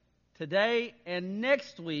today and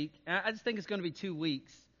next week, I just think it's going to be 2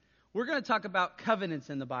 weeks, we're going to talk about covenants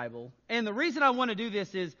in the Bible. And the reason I want to do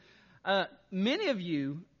this is many of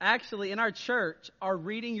you actually in our church are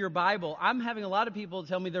reading your Bible. I'm having a lot of people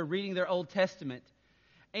tell me they're reading their Old Testament.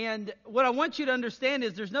 And what I want you to understand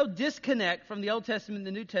is there's no disconnect from the Old Testament and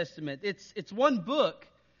the New Testament. It's one book.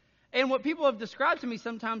 And what people have described to me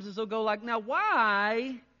sometimes is they'll go like, now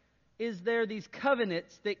why is there these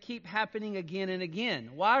covenants that keep happening again and again?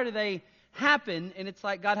 Why do they happen? And it's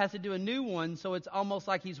like God has to do a new one, so it's almost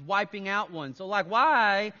like He's wiping out one. So like,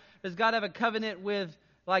 why does God have a covenant with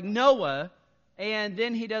like Noah, and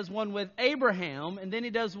then He does one with Abraham, and then He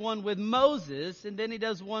does one with Moses, and then He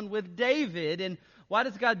does one with David? And why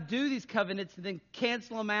does God do these covenants and then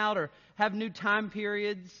cancel them out or have new time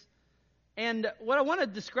periods? And what I want to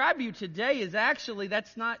describe to you today is actually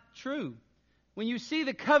that's not true. When you see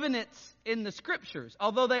the covenants in the Scriptures,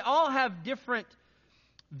 although they all have different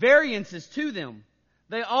variances to them,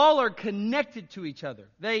 they all are connected to each other.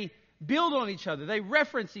 They build on each other. They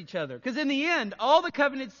reference each other. Because in the end, all the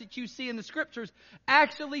covenants that you see in the Scriptures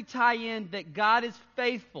actually tie in that God is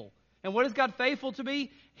faithful. And what is God faithful to be?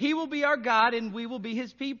 He will be our God and we will be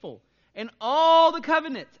His people. And all the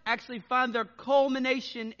covenants actually find their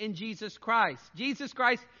culmination in Jesus Christ. Jesus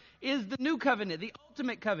Christ is the new covenant, the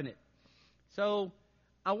ultimate covenant. So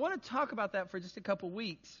I want to talk about that for just a couple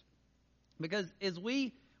weeks. Because as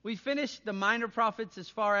we finish the minor prophets as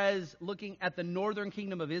far as looking at the northern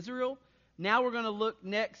kingdom of Israel, now we're going to look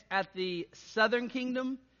next at the southern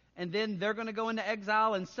kingdom. And then they're going to go into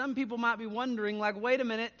exile. And some people might be wondering, like, wait a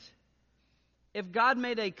minute. If God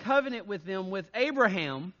made a covenant with them, with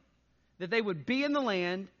Abraham, that they would be in the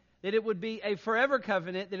land, that it would be a forever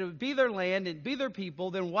covenant, that it would be their land and be their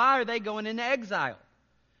people, then why are they going into exile?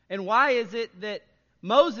 And why is it that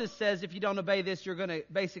Moses says if you don't obey this, you're going to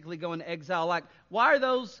basically go into exile? Like, why are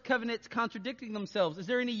those covenants contradicting themselves? Is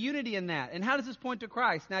there any unity in that? And how does this point to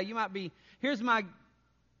Christ? Now, you might be, here's my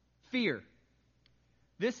fear.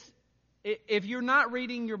 If you're not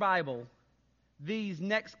reading your Bible, these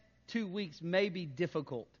next 2 weeks may be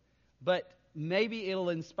difficult, but maybe it'll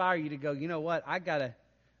inspire you to go, you know what, I gotta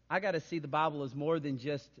see the Bible as more than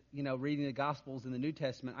just, reading the Gospels in the New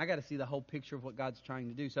Testament. I gotta see the whole picture of what God's trying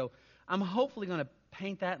to do. So I'm hopefully going to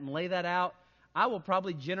paint that and lay that out. I will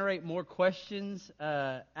probably generate more questions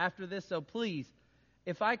after this. So please,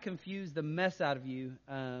 if I confuse the mess out of you,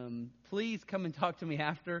 please come and talk to me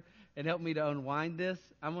after and help me to unwind this.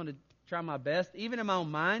 I'm going to try my best. Even in my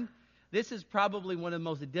own mind, this is probably one of the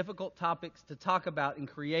most difficult topics to talk about and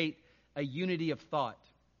create a unity of thought.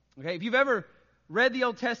 Okay, if you've ever read the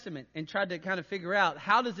Old Testament and tried to kind of figure out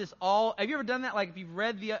how does this all, have you ever done that? Like if you've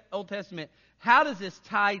read the Old Testament, how does this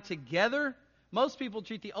tie together? Most people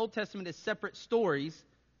treat the Old Testament as separate stories,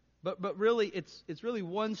 but really it's really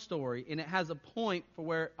one story, and it has a point for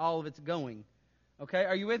where all of it's going. Okay,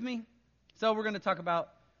 are you with me? So we're going to talk about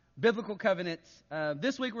biblical covenants.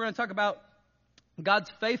 This week we're going to talk about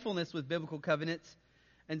God's faithfulness with biblical covenants.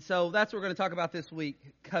 And so that's what we're going to talk about this week,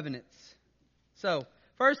 covenants. So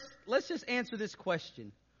first, let's just answer this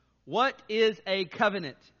question. What is a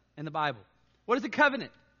covenant in the Bible? What is a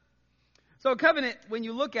covenant? So a covenant, when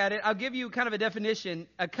you look at it, I'll give you kind of a definition.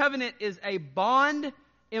 A covenant is a bond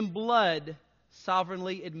in blood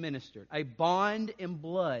sovereignly administered. A bond in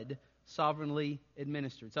blood sovereignly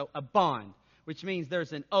administered. So a bond, which means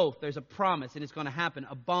there's an oath, there's a promise, and it's going to happen,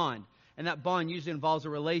 a bond. And that bond usually involves a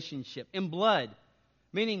relationship. In blood,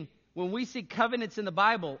 meaning when we see covenants in the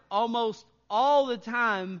Bible, almost all the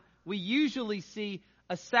time we usually see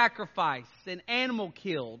a sacrifice, an animal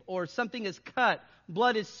killed, or something is cut,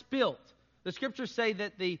 blood is spilt. The Scriptures say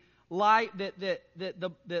that that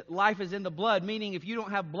life is in the blood, meaning if you don't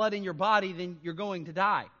have blood in your body, then you're going to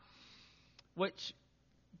die. Which,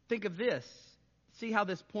 think of this. See how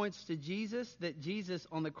this points to Jesus? That Jesus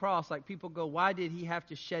on the cross, like people go, why did He have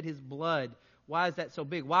to shed His blood? Why is that so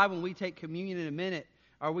big? Why, when we take communion in a minute,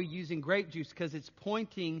 are we using grape juice? Because it's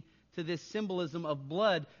pointing to this symbolism of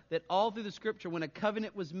blood that all through the Scripture, when a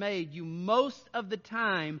covenant was made, you most of the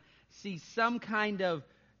time see some kind of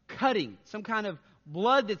cutting, some kind of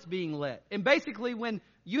blood that's being let. And basically, when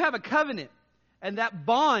you have a covenant and that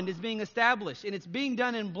bond is being established and it's being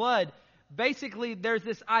done in blood, basically, there's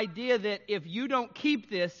this idea that if you don't keep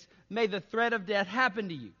this, may the threat of death happen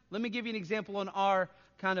to you. Let me give you an example on our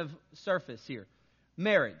kind of surface here.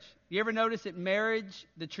 Marriage. You ever notice that marriage,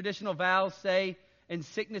 the traditional vows say, in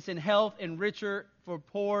sickness and health, and richer for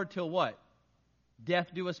poor till what? Death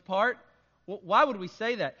do us part. Well, why would we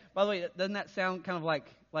say that? By the way, doesn't that sound kind of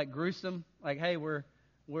like gruesome? Like, hey, we're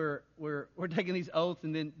taking these oaths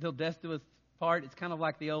and then till death do us part. It's kind of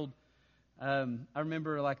like the old I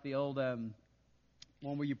remember like the old one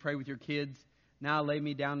where you pray with your kids. Now I lay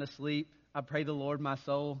me down to sleep. I pray the Lord my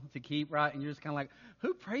soul to keep, right? And you're just kind of like,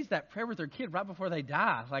 who prays that prayer with their kid right before they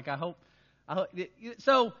die? Like, I hope.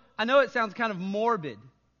 So I know it sounds kind of morbid,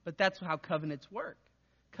 but that's how covenants work.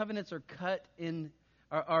 Covenants are cut in,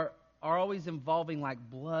 are always involving like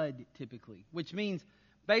blood typically, which means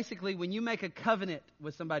basically when you make a covenant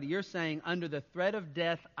with somebody, you're saying under the threat of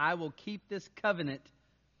death, I will keep this covenant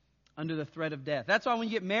under the threat of death. That's why when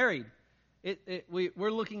you get married,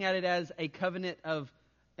 we're looking at it as a covenant of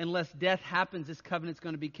unless death happens, this covenant's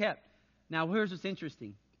going to be kept. Now, here's what's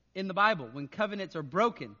interesting. In the Bible, when covenants are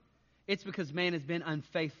broken, it's because man has been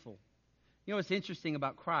unfaithful. You know what's interesting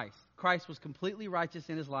about Christ? Christ was completely righteous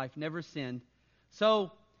in his life, never sinned.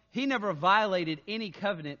 So he never violated any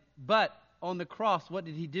covenant, but on the cross, what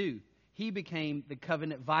did he do? He became the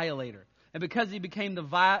covenant violator. And because he became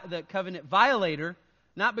the covenant violator,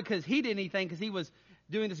 not because he did anything, because he was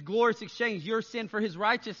doing this glorious exchange, your sin for his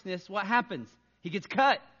righteousness, what happens? He gets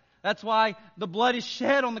cut. That's why the blood is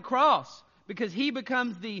shed on the cross, because he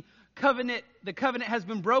becomes the covenant has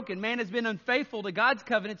been broken. Man has been unfaithful to God's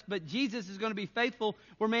covenants, but Jesus is going to be faithful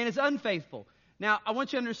where man is unfaithful. Now, I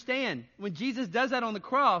want you to understand, when Jesus does that on the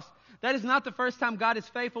cross, that is not the first time God is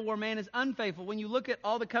faithful where man is unfaithful. When you look at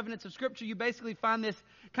all the covenants of Scripture, you basically find this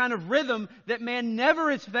kind of rhythm that man never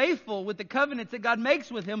is faithful with the covenants that God makes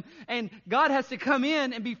with him, and God has to come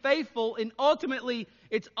in and be faithful, and ultimately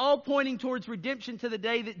it's all pointing towards redemption to the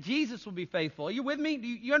day that Jesus will be faithful. Are you with me? Do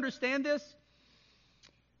you understand this?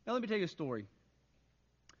 Now let me tell you a story.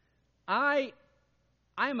 I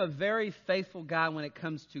am a very faithful guy when it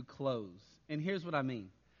comes to clothes. And here's what I mean.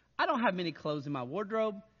 I don't have many clothes in my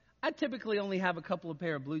wardrobe. I typically only have a couple of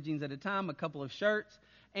pair of blue jeans at a time, a couple of shirts.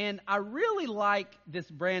 And I really like this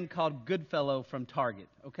brand called Goodfellow from Target.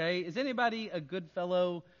 Okay? Is anybody a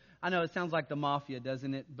Goodfellow? I know it sounds like the mafia,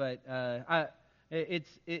 doesn't it? But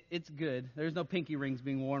it's good. There's no pinky rings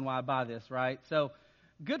being worn while I buy this, right? So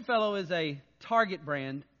Goodfellow is a Target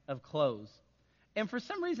brand of clothes. And for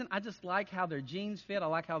some reason, I just like how their jeans fit. I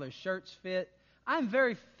like how their shirts fit. I'm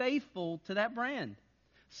very faithful to that brand.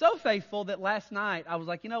 So faithful that last night I was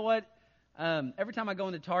like, you know what? Every time I go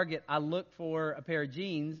into Target, I look for a pair of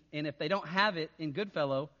jeans. And if they don't have it in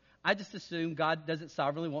Goodfellow, I just assume God doesn't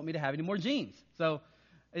sovereignly want me to have any more jeans. So,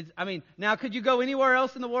 now could you go anywhere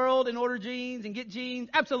else in the world and order jeans and get jeans?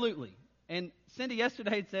 Absolutely. And Cindy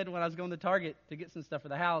yesterday said when I was going to Target to get some stuff for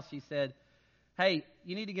the house, she said, hey,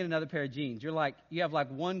 you need to get another pair of jeans. You have like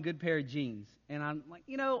one good pair of jeans. And I'm like,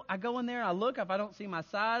 I go in there, I look, if I don't see my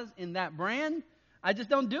size in that brand, I just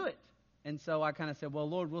don't do it. And so I kind of said, well,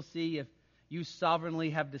 Lord, we'll see if you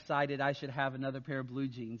sovereignly have decided I should have another pair of blue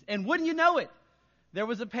jeans. And wouldn't you know it, there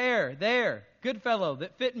was a pair there, Goodfellow,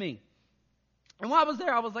 that fit me. And while I was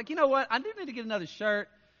there, I was like, you know what, I do need to get another shirt.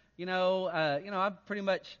 I've pretty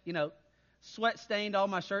much, sweat stained all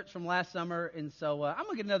my shirts from last summer, and so I'm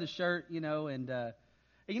gonna get another shirt, and you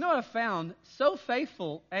know what I found? So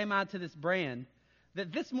faithful am I to this brand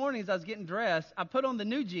that this morning as I was getting dressed, I put on the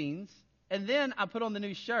new jeans, and then I put on the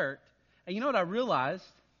new shirt, and you know what I realized?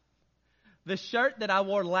 The shirt that I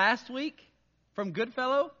wore last week from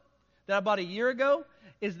Goodfellow that I bought a year ago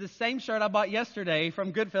is the same shirt I bought yesterday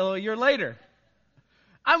from Goodfellow a year later.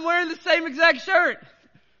 I'm wearing the same exact shirt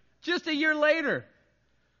just a year later.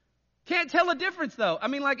 Can't tell a difference, though.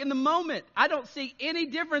 In the moment, I don't see any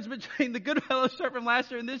difference between the Goodfellow shirt from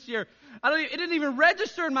last year and this year. It didn't even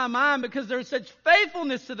register in my mind because there's such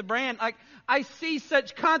faithfulness to the brand. I see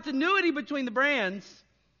such continuity between the brands.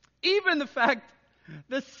 Even the fact,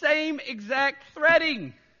 the same exact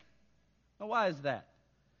threading. Now, why is that?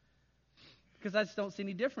 Because I just don't see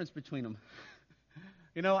any difference between them.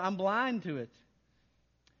 I'm blind to it.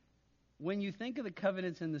 When you think of the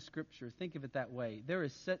covenants in the Scripture, think of it that way. There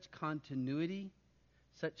is such continuity,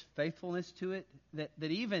 such faithfulness to it, that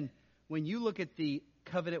even when you look at the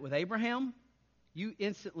covenant with Abraham, you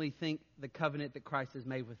instantly think the covenant that Christ has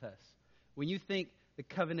made with us. When you think the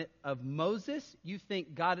covenant of Moses, you think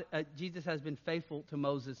Jesus has been faithful to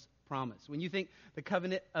Moses' promise. When you think the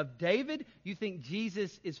covenant of David, you think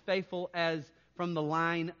Jesus is faithful as from the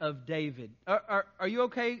line of David. Are you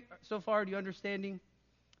okay so far? Are you understanding?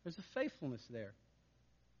 There's a faithfulness there.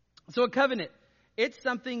 So a covenant, it's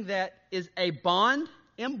something that is a bond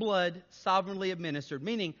in blood sovereignly administered,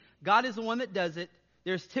 meaning God is the one that does it.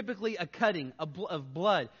 There's typically a cutting of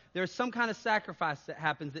blood. There's some kind of sacrifice that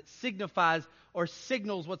happens that signifies or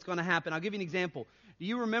signals what's going to happen. I'll give you an example. Do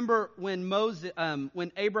you remember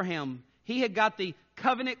when Abraham, he had got the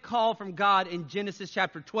covenant call from God in Genesis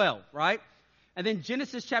chapter 12, right? And then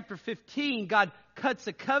Genesis chapter 15, God cuts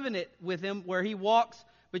a covenant with him where he walks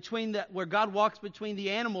where God walks between the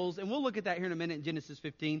animals, and we'll look at that here in a minute in Genesis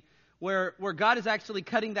 15, where God is actually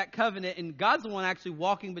cutting that covenant, and God's the one actually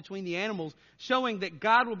walking between the animals, showing that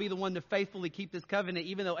God will be the one to faithfully keep this covenant,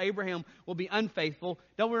 even though Abraham will be unfaithful.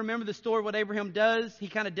 Don't we remember the story, what Abraham does? He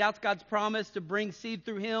kind of doubts God's promise to bring seed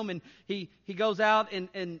through him, and he goes out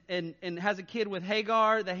and has a kid with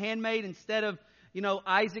Hagar, the handmaid, instead of,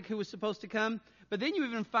 Isaac, who was supposed to come. But then you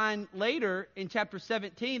even find later in chapter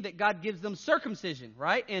 17 that God gives them circumcision,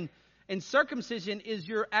 right? And circumcision is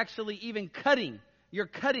you're actually even cutting. You're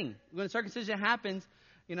cutting. When circumcision happens,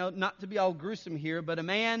 not to be all gruesome here, but a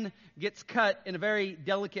man gets cut in a very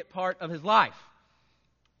delicate part of his life.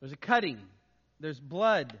 There's a cutting. There's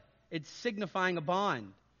blood. It's signifying a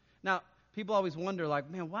bond. Now, people always wonder, like,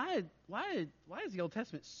 man, why is the Old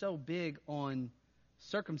Testament so big on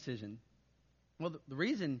circumcision? Well, the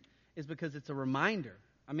reason is because it's a reminder.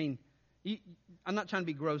 I mean, I'm not trying to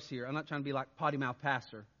be gross here. I'm not trying to be like potty mouth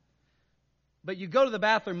pastor. But you go to the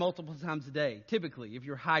bathroom multiple times a day, typically, if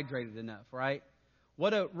you're hydrated enough, right?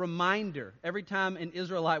 What a reminder. Every time an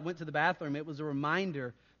Israelite went to the bathroom, it was a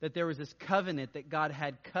reminder that there was this covenant that God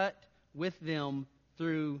had cut with them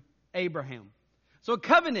through Abraham. So a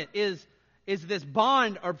covenant is this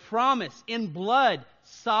bond or promise in blood,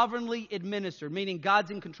 sovereignly administered, meaning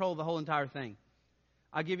God's in control of the whole entire thing.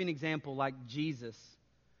 I'll give you an example like Jesus.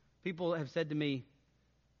 People have said to me,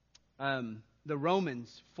 the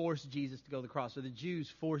Romans forced Jesus to go to the cross, or the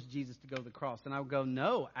Jews forced Jesus to go to the cross. And I would go,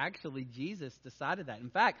 no, actually Jesus decided that. In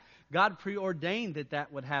fact, God preordained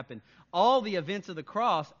that would happen. All the events of the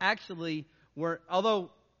cross actually were,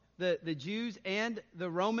 although the Jews and the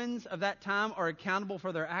Romans of that time are accountable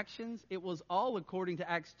for their actions, it was all according to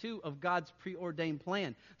Acts 2 of God's preordained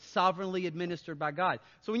plan, sovereignly administered by God.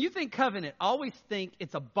 So when you think covenant, always think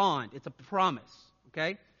it's a bond, it's a promise,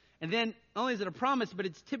 okay? And then, not only is it a promise, but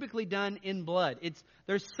it's typically done in blood.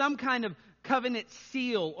 There's some kind of covenant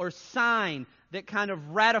seal or sign that kind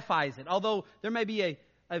of ratifies it. Although there may be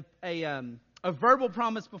a verbal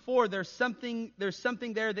promise before, there's something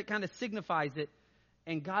there that kind of signifies it.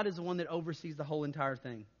 And God is the one that oversees the whole entire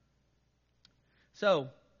thing. So,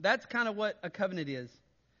 that's kind of what a covenant is.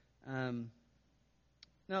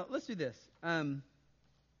 Now, let's do this. I'm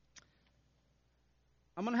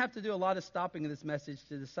going to have to do a lot of stopping in this message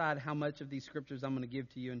to decide how much of these scriptures I'm going to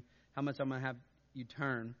give to you and how much I'm going to have you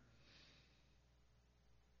turn.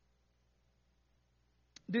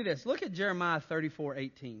 Do this. Look at Jeremiah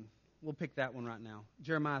 34:18. We'll pick that one right now.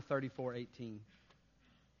 Jeremiah 34:18.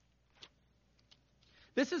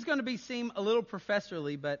 This is going to seem a little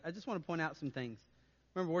professorly, but I just want to point out some things.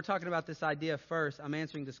 Remember, we're talking about this idea first. I'm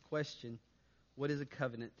answering this question. What is a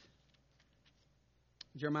covenant?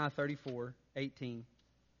 Jeremiah 34:18.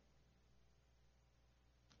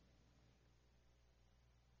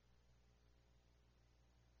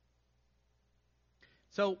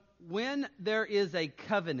 So when there is a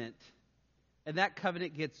covenant, and that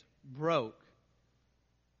covenant gets broke,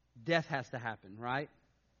 death has to happen, right?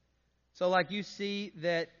 So like you see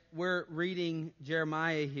that we're reading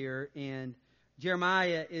Jeremiah here, and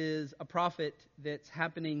Jeremiah is a prophet that's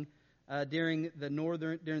happening during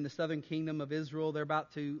the southern kingdom of Israel. They're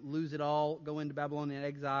about to lose it all, go into Babylonian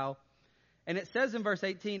exile. And it says in verse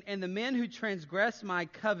 18, "And the men who transgressed my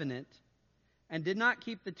covenant and did not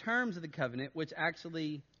keep the terms of the covenant," which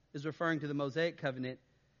actually is referring to the Mosaic covenant,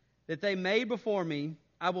 "that they made before me,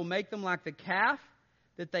 I will make them like the calf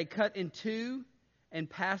that they cut in two and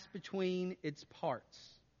pass between its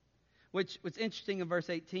parts." What's interesting in verse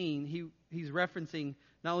 18, he's referencing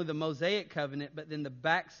not only the Mosaic covenant, but then the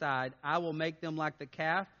backside, "I will make them like the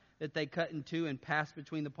calf that they cut in two and pass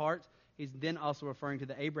between the parts." He's then also referring to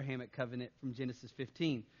the Abrahamic covenant from Genesis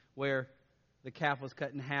 15, where the calf was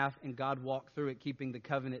cut in half and God walked through it, keeping the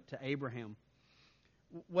covenant to Abraham.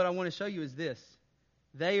 What I want to show you is this.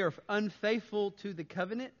 They are unfaithful to the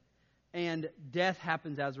covenant, and death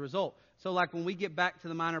happens as a result. So like when we get back to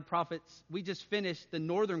the minor prophets, we just finished the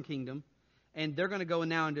northern kingdom, and they're going to go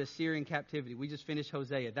now into Assyrian captivity. We just finished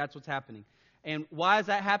Hosea. That's what's happening. And why is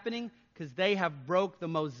that happening? Because they have broke the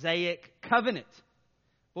Mosaic covenant.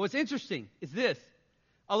 But what's interesting is this.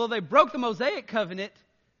 Although they broke the Mosaic covenant,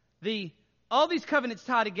 all these covenants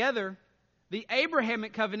tie together. The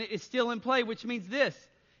Abrahamic covenant is still in play, which means this.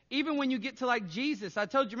 Even when you get to like Jesus, I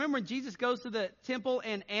told you, remember when Jesus goes to the temple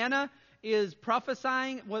and Anna is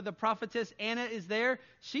prophesying, where the prophetess Anna is there?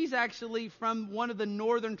 She's actually from one of the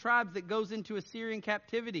northern tribes that goes into Assyrian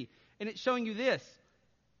captivity. And it's showing you this.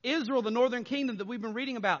 Israel, the northern kingdom that we've been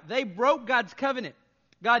reading about, they broke God's covenant.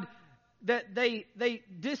 So they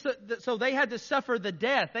had to suffer the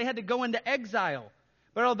death. They had to go into exile.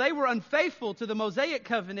 But although they were unfaithful to the Mosaic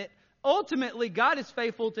covenant, ultimately, God is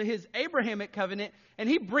faithful to his Abrahamic covenant, and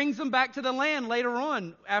he brings them back to the land later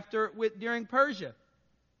on during Persia.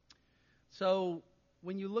 So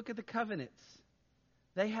when you look at the covenants,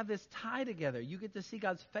 they have this tie together. You get to see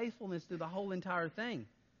God's faithfulness through the whole entire thing.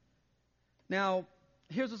 Now,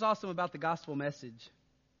 here's what's awesome about the gospel message.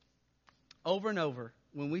 Over and over,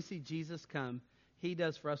 when we see Jesus come, he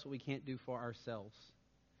does for us what we can't do for ourselves.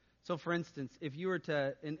 So, for instance, if you were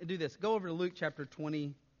to do this, go over to Luke chapter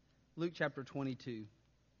 20, Luke chapter 22.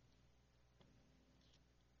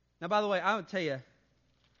 Now, by the way, I would tell you,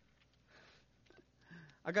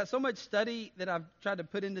 I got so much study that I've tried to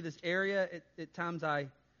put into this area. At times I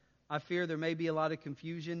fear there may be a lot of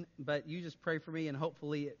confusion, but you just pray for me and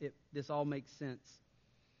hopefully this all makes sense.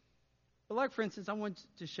 But like, for instance, I want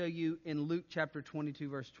to show you in Luke chapter 22,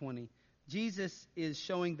 verse 20. Jesus is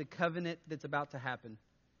showing the covenant that's about to happen.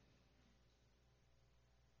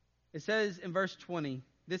 It says in verse 20,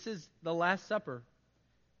 this is the Last Supper.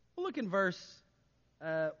 Well, look in verse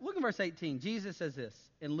 18. Jesus says this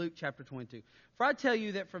in Luke chapter 22. For I tell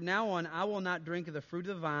you that from now on I will not drink of the fruit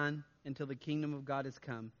of the vine until the kingdom of God has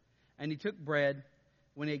come. And he took bread.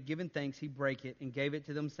 When he had given thanks, he brake it and gave it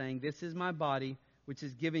to them, saying, This is my body, which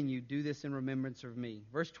is given you. Do this in remembrance of me.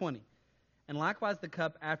 Verse 20. And likewise the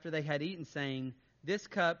cup after they had eaten, saying, This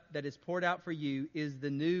cup that is poured out for you is the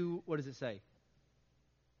new, what does it say?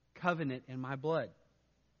 Covenant in my blood.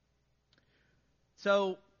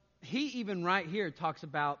 So he even right here talks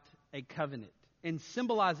about a covenant and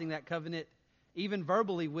symbolizing that covenant even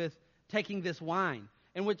verbally with taking this wine,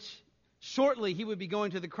 in which shortly he would be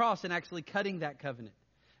going to the cross and actually cutting that covenant.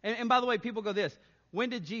 And by the way, people go this, when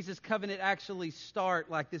did Jesus' covenant actually start,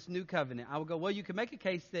 like this new covenant? I would go, well, you can make a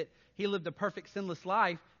case that he lived a perfect sinless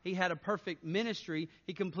life. He had a perfect ministry.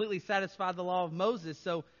 He completely satisfied the law of Moses.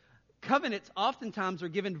 So covenants oftentimes are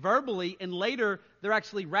given verbally, and later they're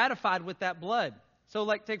actually ratified with that blood. So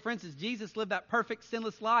like, take for instance, Jesus lived that perfect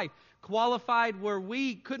sinless life, qualified where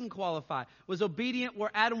we couldn't qualify, was obedient where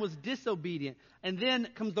Adam was disobedient. And then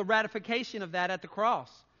comes the ratification of that at the cross.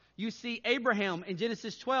 You see Abraham in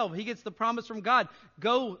Genesis 12. He gets the promise from God.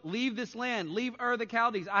 Go, leave this land. Leave Ur of the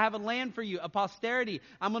Chaldees. I have a land for you, a posterity.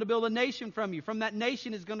 I'm going to build a nation from you. From that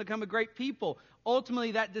nation is going to come a great people.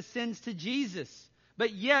 Ultimately, that descends to Jesus.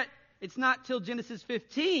 But yet, it's not till Genesis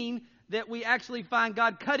 15 that we actually find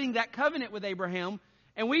God cutting that covenant with Abraham.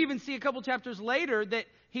 And we even see a couple chapters later that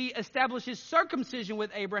he establishes circumcision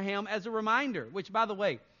with Abraham as a reminder. Which, by the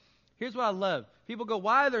way, here's what I love. People go,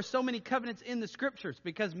 why are there so many covenants in the Scriptures?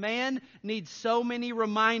 Because man needs so many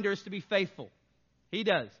reminders to be faithful. He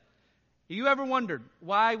does. You ever wondered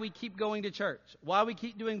why we keep going to church? Why we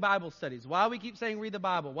keep doing Bible studies? Why we keep saying read the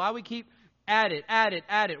Bible? Why we keep at it?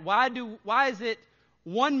 Why is it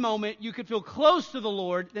one moment you could feel close to the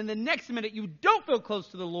Lord, then the next minute you don't feel close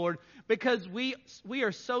to the Lord? Because we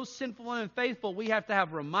are so sinful and unfaithful, we have to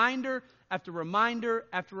have reminder after reminder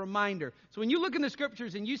after reminder. So when you look in the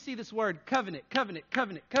Scriptures and you see this word covenant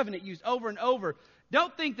used over and over,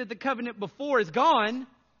 don't think that the covenant before is gone.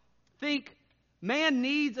 Think man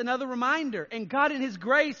needs another reminder. And God in His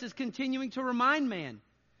grace is continuing to remind man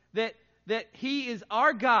that He is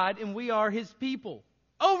our God and we are His people.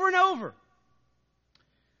 Over and over.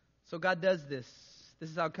 So God does this. This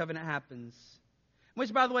is how covenant happens.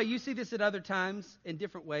 Which, by the way, you see this at other times in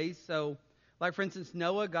different ways. So, like, for instance,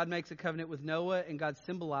 Noah, God makes a covenant with Noah, and God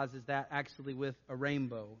symbolizes that actually with a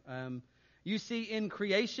rainbow. You see in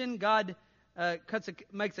creation, God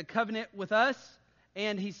makes a covenant with us,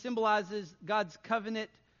 and He symbolizes God's covenant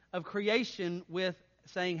of creation with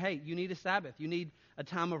saying, hey, you need a Sabbath. You need a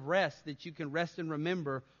time of rest that you can rest and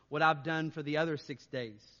remember what I've done for the other 6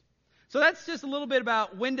 days. So that's just a little bit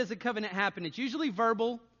about when does a covenant happen. It's usually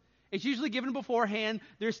verbal. It's usually given beforehand.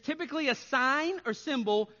 There's typically a sign or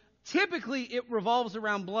symbol. Typically, it revolves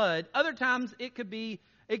around blood. Other times, it could be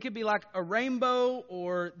like a rainbow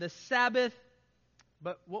or the Sabbath.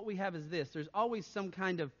 But what we have is this. There's always some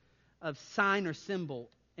kind of sign or symbol,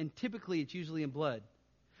 and typically it's usually in blood.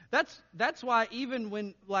 That's why even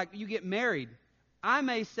when, like, you get married, I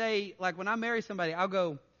may say, like, when I marry somebody, I'll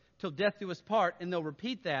go till death do us part, and they'll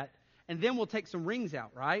repeat that, and then we'll take some rings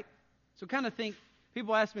out, right? So kind of think,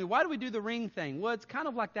 people ask me, why do we do the ring thing? Well, it's kind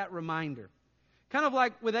of like that reminder. Kind of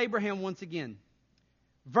like with Abraham once again.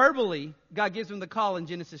 Verbally, God gives him the call in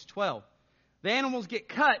Genesis 12. The animals get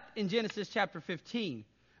cut in Genesis chapter 15.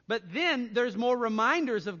 But then there's more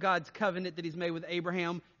reminders of God's covenant that He's made with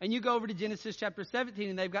Abraham. And you go over to Genesis chapter 17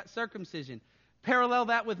 and they've got circumcision. Parallel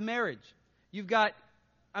that with marriage. You've got,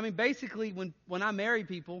 basically when I marry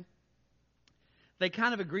people, they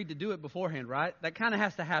kind of agreed to do it beforehand, right? That kind of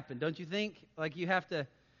has to happen, don't you think? Like you have to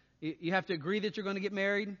agree that you're going to get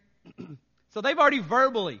married. So they've already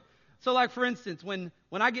verbally. So like for instance, when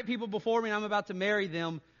I get people before me and I'm about to marry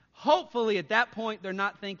them, hopefully at that point they're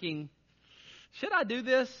not thinking, should I do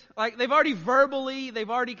this? Like they've already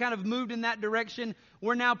kind of moved in that direction.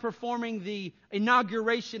 We're now performing the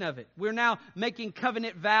inauguration of it. We're now making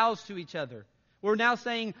covenant vows to each other. We're now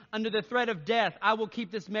saying, under the threat of death, I will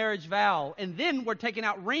keep this marriage vow. And then we're taking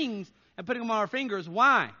out rings and putting them on our fingers.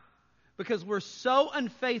 Why? Because we're so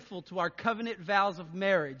unfaithful to our covenant vows of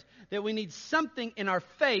marriage that we need something in our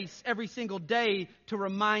face every single day to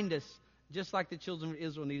remind us, just like the children of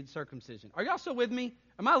Israel needed circumcision. Are y'all still with me?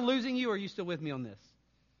 Am I losing you, or are you still with me on this?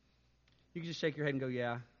 You can just shake your head and go,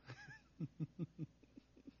 yeah.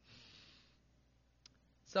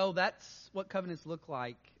 So that's what covenants look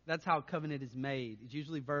like. That's how a covenant is made. It's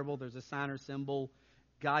usually verbal. There's a sign or symbol.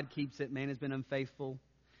 God keeps it. Man has been unfaithful.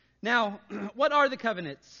 Now, what are the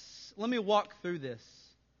covenants? Let me walk through this.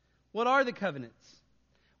 What are the covenants?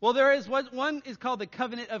 Well, there is one is called the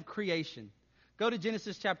covenant of creation. Go to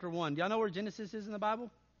Genesis chapter 1. Do y'all know where Genesis is in the Bible?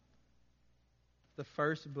 The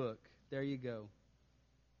first book. There you go.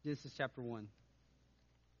 Genesis chapter 1.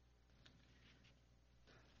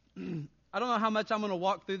 I don't know how much I'm going to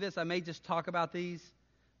walk through this. I may just talk about these.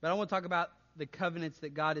 But I want to talk about the covenants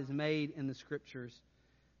that God has made in the Scriptures.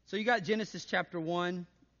 So you got Genesis chapter 1,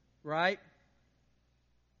 right?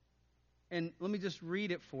 And let me just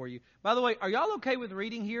read it for you. By the way, are y'all okay with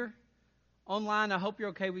reading here? Online, I hope you're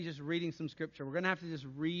okay with just reading some Scripture. We're going to have to just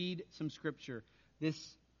read some Scripture.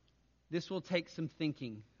 This will take some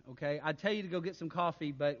thinking, okay? I'd tell you to go get some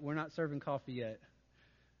coffee, but we're not serving coffee yet.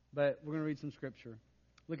 But we're going to read some Scripture.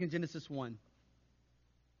 Look in Genesis 1.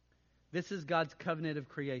 This is God's covenant of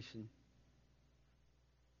creation.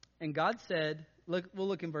 And God said, we'll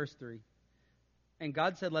look in verse 3. And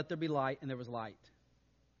God said, let there be light, and there was light.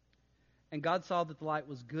 And God saw that the light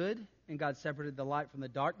was good, and God separated the light from the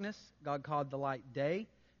darkness. God called the light day,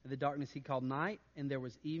 and the darkness He called night. And there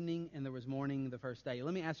was evening, and there was morning the first day.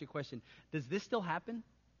 Let me ask you a question. Does this still happen?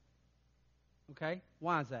 Okay.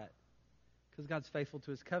 Why is that? Because God's faithful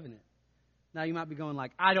to His covenant. Now you might be going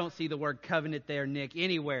like, I don't see the word covenant there, Nick,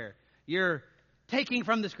 anywhere. You're taking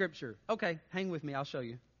from the Scripture. Okay, hang with me. I'll show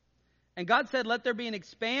you. And God said, let there be an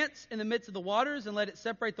expanse in the midst of the waters, and let it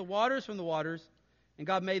separate the waters from the waters. And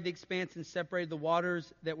God made the expanse and separated the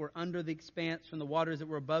waters that were under the expanse from the waters that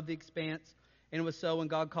were above the expanse. And it was so, and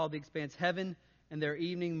God called the expanse heaven, and their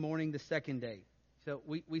evening, morning, the second day. So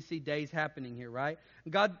we see days happening here, right?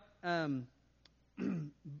 And God,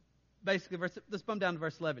 basically, let's bump down to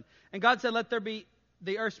verse 11. And God said, let there be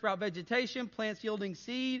the earth sprout vegetation, plants yielding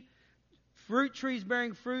seed, fruit trees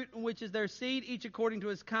bearing fruit, in which is their seed, each according to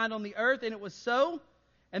his kind on the earth. And it was so.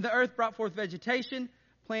 And the earth brought forth vegetation,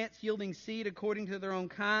 plants yielding seed according to their own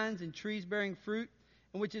kinds, and trees bearing fruit,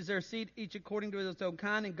 in which is their seed, each according to his own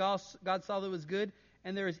kind. And God saw that it was good.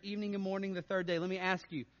 And there is evening and morning the third day. Let me ask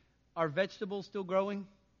you, are vegetables still growing?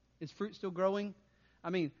 Is fruit still growing?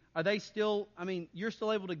 Are they still, you're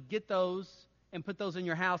still able to get those and put those in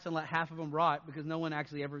your house and let half of them rot because no one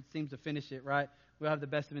actually ever seems to finish it, right? We have the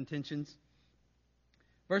best of intentions.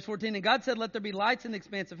 Verse 14, and God said, let there be lights in the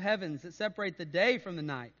expanse of heavens that separate the day from the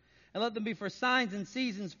night. And let them be for signs and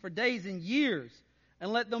seasons, for days and years.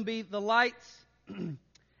 And let them be the lights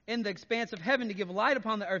in the expanse of heaven to give light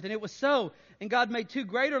upon the earth. And it was so. And God made two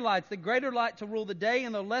greater lights, the greater light to rule the day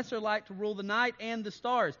and the lesser light to rule the night and the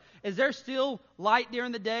stars. Is there still light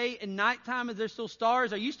during the day and nighttime? Is there still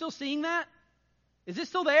stars? Are you still seeing that? Is it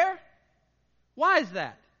still there? Why is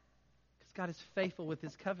that? Because God is faithful with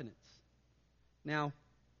His covenants. Now,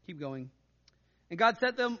 keep going. And God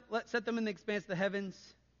set them in the expanse of the heavens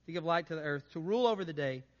to give light to the earth, to rule over the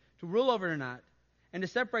day, to rule over the night, and to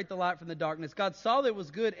separate the light from the darkness. God saw that it was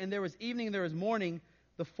good, and there was evening and there was morning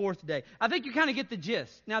the fourth day. I think you kind of get the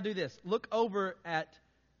gist. Now do this. Look over at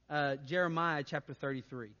Jeremiah chapter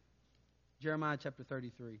 33. Jeremiah chapter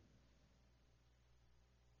 33.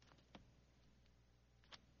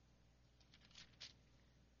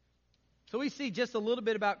 So we see just a little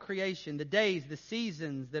bit about creation, the days, the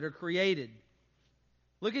seasons that are created.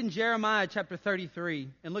 Look in Jeremiah chapter 33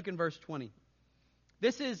 and look in verse 20.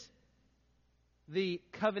 This is the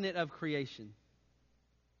covenant of creation.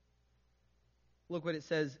 Look what it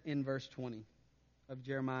says in verse 20 of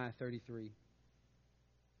Jeremiah 33.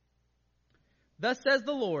 Thus says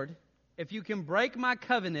the Lord, if you can break my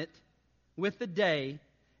covenant with the day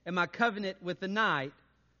and my covenant with the night,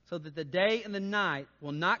 so that the day and the night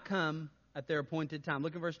will not come at their appointed time.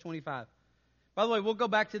 Look at verse 25. By the way, we'll go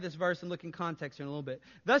back to this verse and look in context here in a little bit.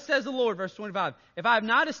 Thus says the Lord, verse 25, if I have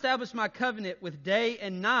not established my covenant with day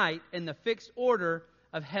and night in the fixed order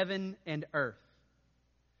of heaven and earth.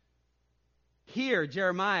 Here,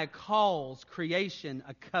 Jeremiah calls creation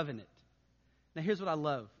a covenant. Now, here's what I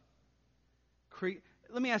love.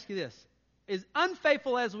 Let me ask you this. As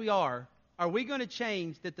unfaithful as we are we going to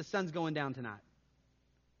change that the sun's going down tonight?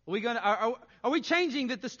 Are we changing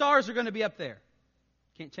that the stars are going to be up there?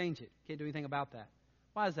 Can't change it. Can't do anything about that.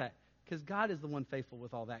 Why is that? Because God is the one faithful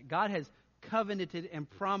with all that. God has covenanted and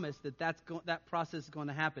promised that that process is going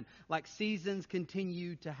to happen. Like seasons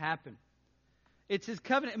continue to happen. It's His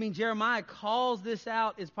covenant. I mean, Jeremiah calls this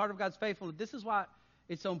out as part of God's faithfulness. This is why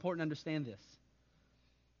it's so important to understand this.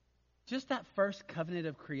 Just that first covenant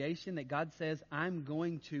of creation that God says, I'm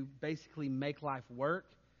going to basically make life work,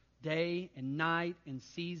 day and night and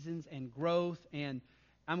seasons and growth, and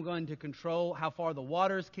I'm going to control how far the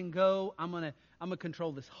waters can go. I'm going to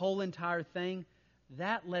control this whole entire thing.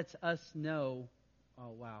 That lets us know,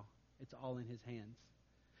 oh wow, it's all in His hands.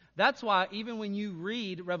 That's why even when you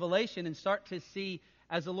read Revelation and start to see,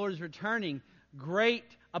 as the Lord is returning, great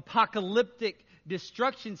apocalyptic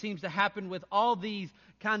destruction seems to happen with all these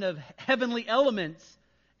kind of heavenly elements,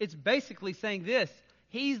 it's basically saying this: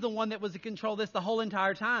 He's the one that was in control of this the whole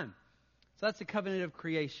entire time. So that's the covenant of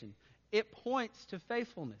creation. It points to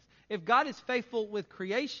faithfulness. If God is faithful with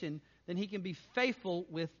creation, then He can be faithful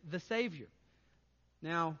with the Savior.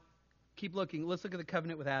 Now, keep looking. Let's look at the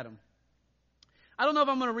covenant with Adam. I don't know if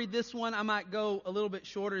I'm going to read this one. I might go a little bit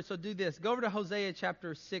shorter, so do this. Go over to Hosea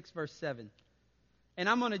chapter 6, verse 7. And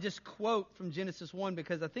I'm going to just quote from Genesis 1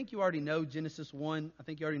 because I think you already know Genesis 1. I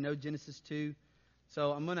think you already know Genesis 2.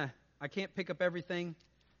 So I can't pick up everything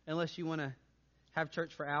unless you want to have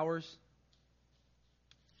church for hours.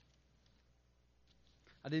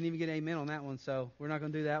 I didn't even get an amen on that one, so we're not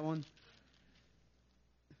going to do that one.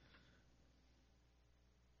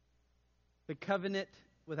 The covenant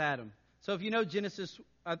with Adam. So if you know Genesis,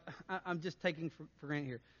 I'm just taking for granted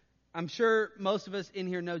here. I'm sure most of us in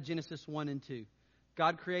here know Genesis 1 and 2.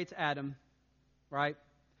 God creates Adam, right?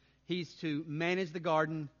 He's to manage the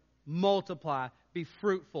garden, multiply, be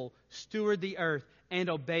fruitful, steward the earth, and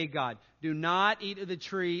obey God. Do not eat of the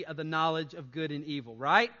tree of the knowledge of good and evil,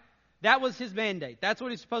 right? That was his mandate. That's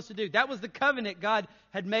what he's supposed to do. That was the covenant God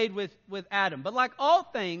had made with Adam. But like all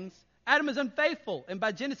things, Adam is unfaithful. And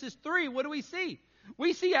by Genesis 3, what do we see?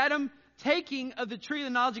 We see Adam taking of the tree of the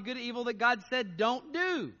knowledge of good and evil that God said don't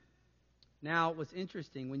do. Now, what's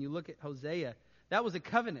interesting, when you look at Hosea, that was a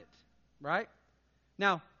covenant, right?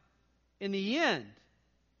 Now, in the end,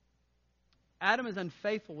 Adam is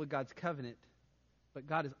unfaithful with God's covenant, but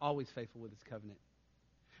God is always faithful with His covenant.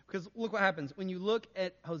 Because look what happens. When you look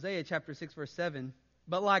at Hosea chapter 6, verse 7,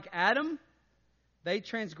 but like Adam, they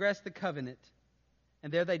transgressed the covenant,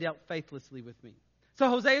 and there they dealt faithlessly with me. So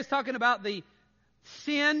Hosea is talking about the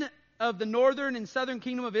sin of the northern and southern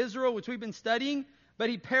kingdom of Israel, which we've been studying, but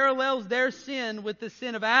he parallels their sin with the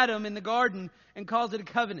sin of Adam in the garden and calls it a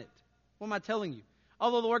covenant. What am I telling you?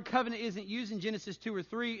 Although the word covenant isn't used in Genesis 2 or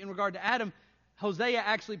 3 in regard to Adam, Hosea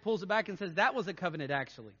actually pulls it back and says that was a covenant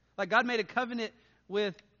actually. Like God made a covenant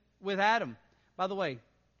with Adam. By the way,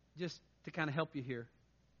 just to kind of help you here,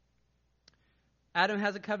 Adam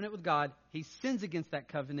has a covenant with God. He sins against that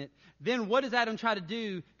covenant. Then what does Adam try to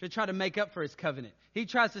do to try to make up for his covenant? He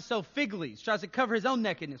tries to sow fig leaves, tries to cover his own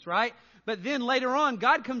nakedness, right? But then later on,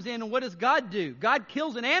 God comes in, and what does God do? God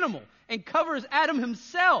kills an animal and covers Adam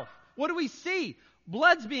himself. What do we see?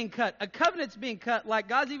 Blood's being cut. A covenant's being cut. Like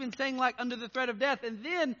God's even saying, like, under the threat of death. And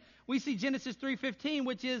then we see Genesis 3:15,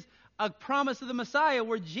 which is a promise of the Messiah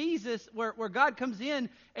where Jesus, where God comes in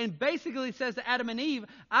and basically says to Adam and Eve,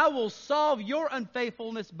 I will solve your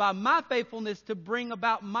unfaithfulness by my faithfulness to bring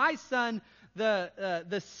about my son,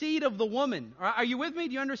 the seed of the woman. Are you with me?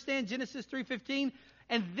 Do you understand Genesis 3:15?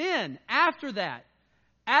 And then after that,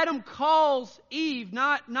 Adam calls Eve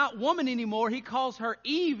not woman anymore. He calls her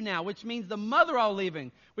Eve now, which means the mother all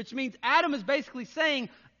living, which means Adam is basically saying,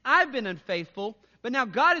 I've been unfaithful, but now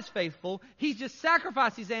God is faithful. He's just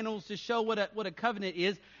sacrificed these animals to show what a covenant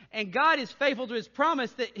is. And God is faithful to His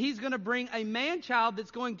promise that He's going to bring a man-child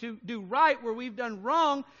that's going to do right where we've done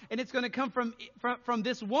wrong. And it's going to come from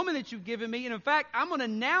this woman that you've given me. And in fact, I'm going to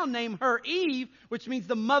now name her Eve, which means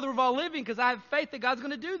the mother of all living, because I have faith that God's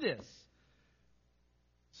going to do this.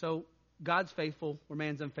 So God's faithful where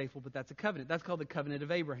man's unfaithful, but that's a covenant. That's called the covenant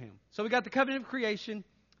of Abraham. So we got the covenant of creation,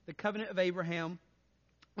 the covenant of Abraham.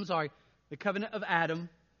 The covenant of Adam.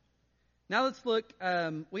 Now let's look.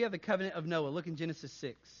 We have the covenant of Noah. Look in Genesis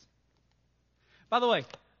 6. By the way,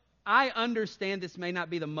 I understand this may not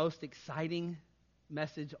be the most exciting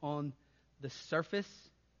message on the surface,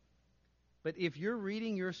 but if you're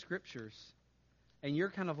reading your scriptures and you're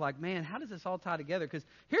kind of like, man, how does this all tie together? Because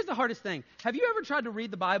here's the hardest thing. Have you ever tried to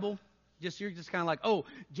read the Bible You're just kind of like, oh,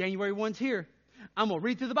 January 1's here. I'm going to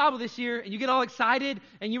read through the Bible this year. And you get all excited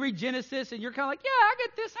and you read Genesis and you're kind of like, yeah, I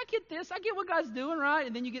get this. I get what God's doing, right?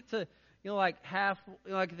 And then you get to, like at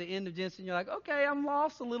the end of Genesis and you're like, okay, I'm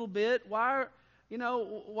lost a little bit. Why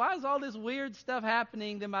is all this weird stuff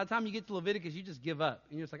happening? Then by the time you get to Leviticus, you just give up.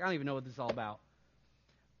 And you're just like, I don't even know what this is all about.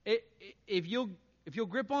 If you'll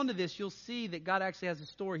grip onto this, you'll see that God actually has a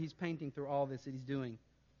story He's painting through all this that He's doing.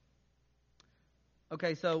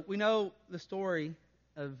 Okay, so we know the story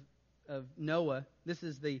of Noah. This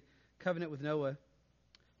is the covenant with Noah,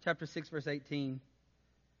 chapter 6, verse 18.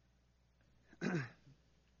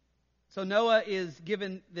 So Noah is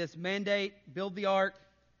given this mandate, build the ark.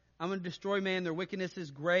 I'm going to destroy man. Their wickedness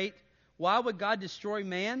is great. Why would God destroy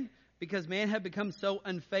man? Because man had become so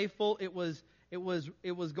unfaithful. It was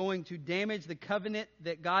going to damage the covenant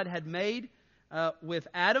that God had made with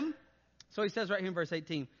Adam. So He says right here in verse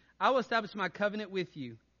 18, I will establish my covenant with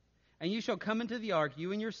you, and you shall come into the ark,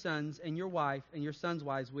 you and your sons and your wife and your sons'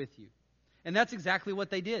 wives with you. And that's exactly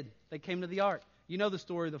what they did. They came to the ark. You know the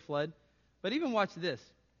story of the flood. But even watch this.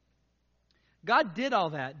 God did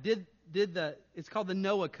all that. It's called the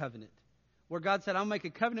Noah covenant, where God said, I'll make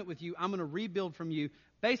a covenant with you. I'm going to rebuild from you.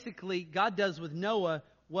 Basically, God does with Noah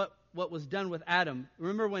what was done with Adam.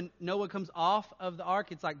 Remember when Noah comes off of the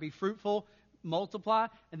ark, it's like be fruitful, multiply.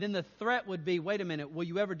 And then the threat would be, wait a minute, will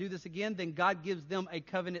you ever do this again? Then God gives them a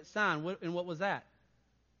covenant sign. And what was that?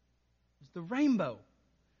 It was the rainbow.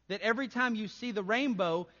 That every time you see the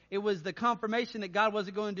rainbow, it was the confirmation that God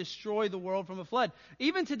wasn't going to destroy the world from a flood.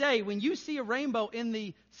 Even today, when you see a rainbow in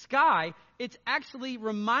the sky, it's actually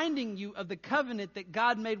reminding you of the covenant that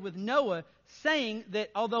God made with Noah, saying that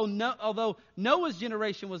although Noah's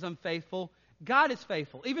generation was unfaithful, God is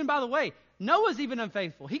faithful. Even, by the way, Noah's even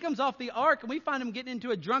unfaithful. He comes off the ark and we find him getting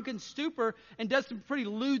into a drunken stupor and does some pretty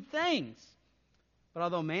lewd things. But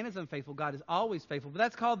although man is unfaithful, God is always faithful. But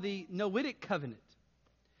that's called the Noahic covenant.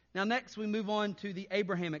 Now next we move on to the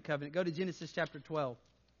Abrahamic covenant. Go to Genesis chapter 12.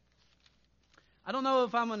 I don't know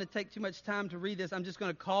if I'm going to take too much time to read this. I'm just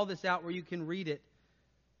going to call this out where you can read it.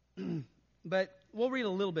 But we'll read a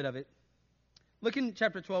little bit of it. Look in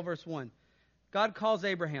chapter 12, verse 1. God calls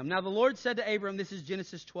Abraham. Now the Lord said to Abraham, this is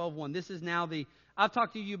Genesis 12:1. This is now I've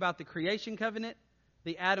talked to you about the creation covenant,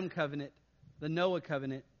 the Adam covenant, the Noah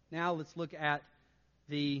covenant. Now let's look at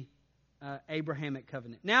the Abrahamic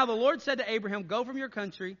covenant. Now the Lord said to Abraham, go from your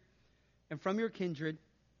country and from your kindred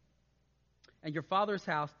and your father's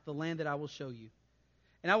house to the land that I will show you.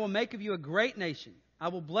 And I will make of you a great nation. I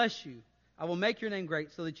will bless you. I will make your name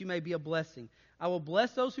great so that you may be a blessing. I will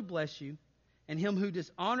bless those who bless you, and him who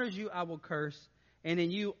dishonors you I will curse. And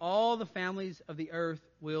in you all the families of the earth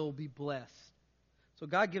will be blessed. So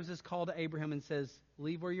God gives this call to Abraham and says,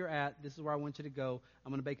 leave where you're at. This is where I want you to go.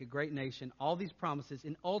 I'm going to make a great nation. All these promises.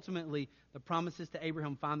 And ultimately, the promises to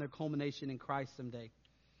Abraham find their culmination in Christ someday.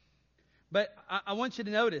 But I want you to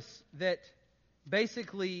notice that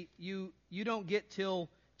basically you don't get till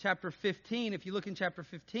chapter 15. If you look in chapter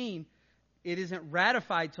 15, it isn't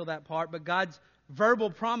ratified till that part. But God's verbal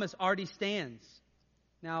promise already stands.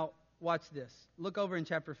 Now, watch this. Look over in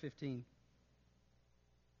chapter 15.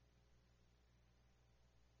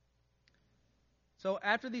 So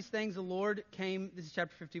after these things, the Lord came, this is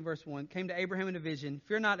chapter 15, verse 1, came to Abraham in a vision.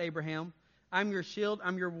 Fear not, Abraham. I'm your shield.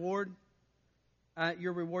 I'm your reward.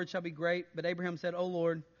 Your reward shall be great. But Abraham said, O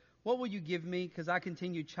Lord, what will you give me? Because I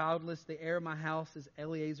continue childless. The heir of my house is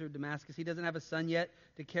Eliezer of Damascus. He doesn't have a son yet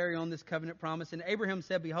to carry on this covenant promise. And Abraham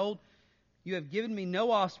said, behold, you have given me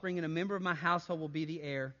no offspring, and a member of my household will be the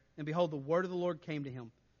heir. And behold, the word of the Lord came to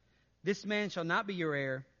him. This man shall not be your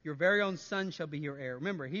heir. Your very own son shall be your heir.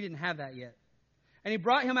 Remember, he didn't have that yet. And he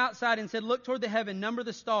brought him outside and said, look toward the heaven, number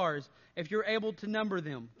the stars, if you're able to number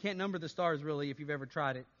them. Can't number the stars, really, if you've ever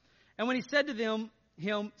tried it. And when he said to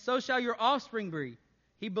him, so shall your offspring be.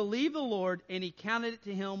 He believed the Lord, and he counted it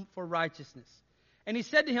to him for righteousness. And he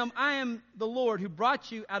said to him, I am the Lord who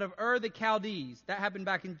brought you out of Ur the Chaldees. That happened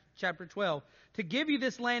back in chapter 12. To give you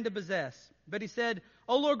this land to possess. But he said,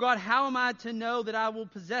 O Lord God, how am I to know that I will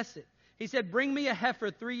possess it? He said, bring me a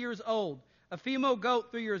heifer 3 years old, a female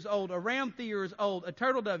goat 3 years old, a ram 3 years old, a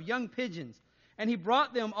turtle dove, young pigeons. And he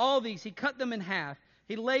brought them, all these. He cut them in half.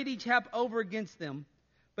 He laid each half over against them.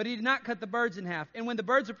 But he did not cut the birds in half. And when the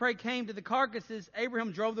birds of prey came to the carcasses,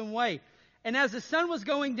 Abraham drove them away. And as the sun was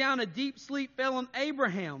going down, a deep sleep fell on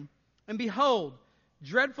Abraham. And behold,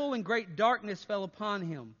 dreadful and great darkness fell upon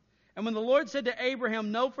him. And when the Lord said to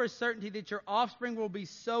Abraham, know for a certainty that your offspring will be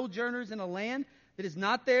sojourners in a land that is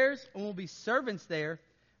not theirs, and will be servants there.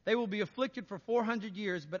 They will be afflicted for 400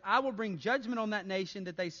 years, but I will bring judgment on that nation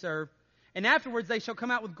that they serve. And afterwards they shall come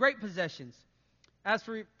out with great possessions. As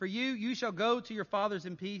for you, you shall go to your fathers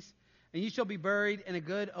in peace, and you shall be buried in a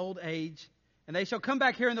good old age. And they shall come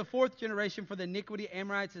back here in the fourth generation, for the iniquity of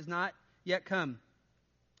Amorites has not yet come.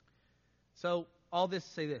 So, all this to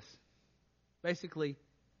say this. Basically,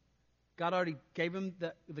 God already gave him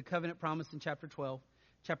the covenant promise in chapter 12.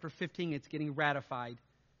 Chapter 15, it's getting ratified.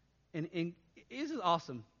 And this is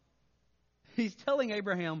awesome. He's telling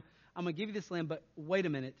Abraham, I'm going to give you this land, but wait a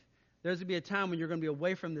minute. There's going to be a time when you're going to be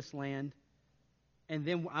away from this land, and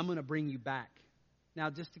then I'm going to bring you back. Now,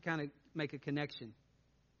 just to kind of make a connection.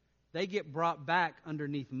 They get brought back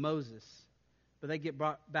underneath Moses. But they get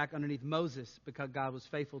brought back underneath Moses because God was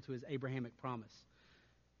faithful to his Abrahamic promise.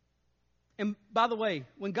 And by the way,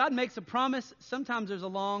 when God makes a promise, sometimes there's a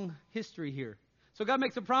long history here. So God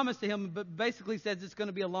makes a promise to him, but basically says it's going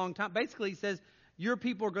to be a long time. Basically, he says, your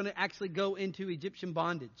people are going to actually go into Egyptian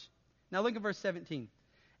bondage. Now look at verse 17.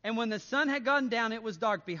 And when the sun had gone down, it was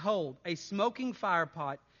dark. Behold, a smoking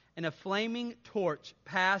firepot and a flaming torch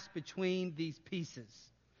passed between these pieces.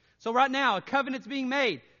 So right now, a covenant's being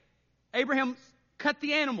made. Abraham cut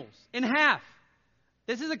the animals in half.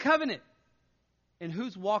 This is a covenant. And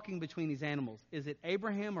who's walking between these animals? Is it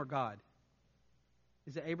Abraham or God?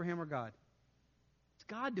 Is it Abraham or God? It's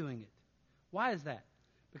God doing it. Why is that?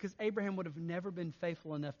 Because Abraham would have never been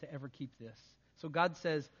faithful enough to ever keep this. So God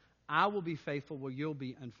says, I will be faithful where you'll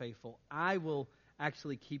be unfaithful. I will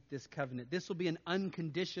actually keep this covenant. This will be an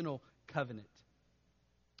unconditional covenant.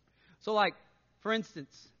 So like, for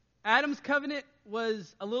instance, Adam's covenant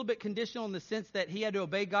was a little bit conditional in the sense that he had to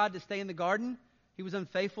obey God to stay in the garden. He was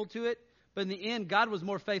unfaithful to it. But in the end, God was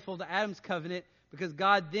more faithful to Adam's covenant because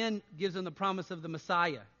God then gives him the promise of the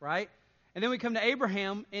Messiah, right? And then we come to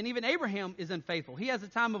Abraham, and even Abraham is unfaithful. He has a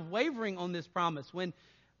time of wavering on this promise.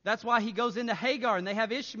 That's why he goes into Hagar and they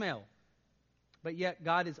have Ishmael. But yet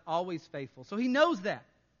God is always faithful. So he knows that.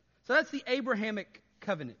 So that's the Abrahamic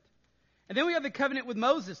covenant. And then we have the covenant with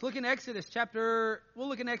Moses. We'll look in Exodus chapter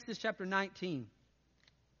 19.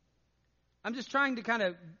 I'm just trying to kind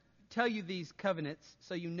of tell you these covenants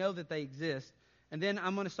so you know that they exist. And then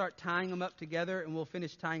I'm going to start tying them up together, and we'll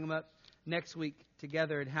finish tying them up next week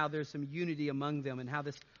together, and how there's some unity among them and how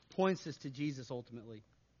this points us to Jesus ultimately.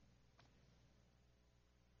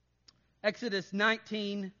 Exodus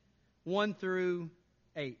 19, 1 through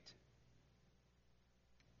 8.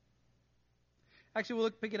 Actually,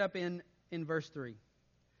 we'll pick it up in verse 3.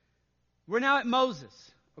 We're now at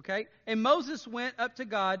Moses, okay? And Moses went up to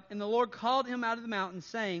God, and the Lord called him out of the mountain,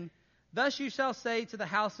 saying, Thus you shall say to the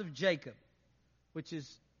house of Jacob, which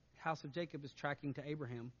is, house of Jacob is tracking to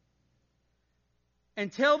Abraham,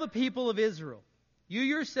 and tell the people of Israel, you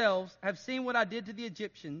yourselves have seen what I did to the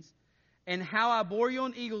Egyptians, and how I bore you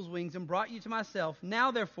on eagle's wings and brought you to myself.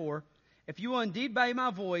 Now, therefore, if you will indeed obey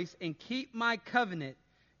my voice and keep my covenant,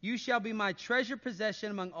 you shall be my treasured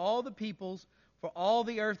possession among all the peoples, for all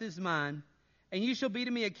the earth is mine. And you shall be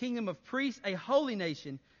to me a kingdom of priests, a holy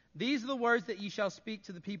nation. These are the words that you shall speak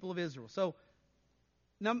to the people of Israel. So,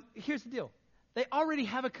 now here's the deal. They already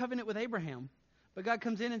have a covenant with Abraham, but God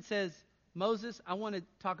comes in and says, Moses, I want to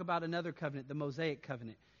talk about another covenant, the Mosaic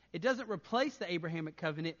covenant. It doesn't replace the Abrahamic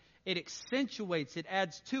covenant. It accentuates, it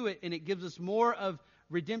adds to it, and it gives us more of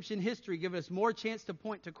redemption history, gives us more chance to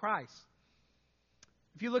point to Christ.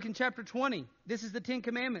 If you look in chapter 20, this is the Ten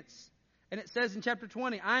Commandments. And it says in chapter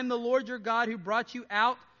 20, I am the Lord your God who brought you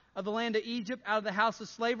out of the land of Egypt, out of the house of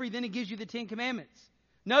slavery. Then he gives you the Ten Commandments.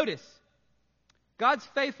 Notice, God's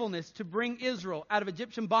faithfulness to bring Israel out of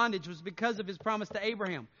Egyptian bondage was because of his promise to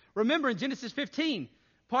Abraham. Remember in Genesis 15,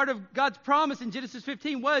 part of God's promise in Genesis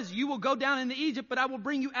 15 was, you will go down into Egypt, but I will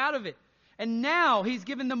bring you out of it. And now he's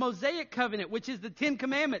given the Mosaic covenant, which is the Ten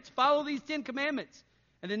Commandments. Follow these Ten Commandments.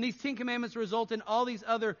 And then these Ten Commandments result in all these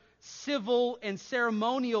other civil and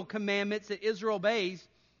ceremonial commandments that Israel obeys.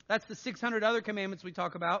 That's the 600 other commandments we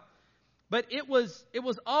talk about. But it was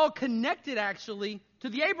all connected actually to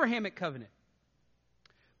the Abrahamic covenant.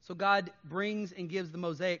 So God brings and gives the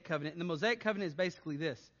Mosaic covenant. And the Mosaic covenant is basically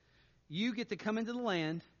this. You get to come into the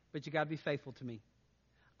land, but you got to be faithful to me.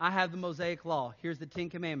 I have the Mosaic law. Here's the Ten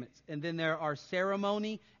Commandments. And then there are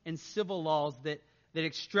ceremony and civil laws that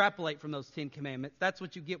extrapolate from those Ten Commandments. That's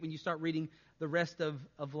what you get when you start reading the rest of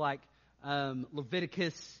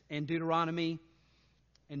Leviticus and Deuteronomy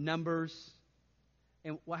and Numbers.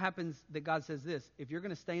 And what happens that God says this, if you're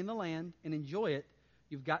going to stay in the land and enjoy it,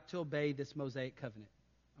 you've got to obey this Mosaic covenant.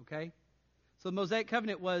 Okay? So the Mosaic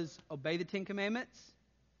covenant was obey the Ten Commandments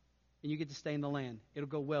and you get to stay in the land. It'll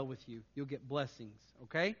go well with you. You'll get blessings.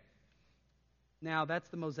 Okay? Now that's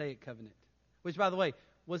the Mosaic covenant. Which, by the way,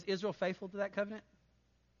 was Israel faithful to that covenant?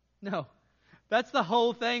 No. That's the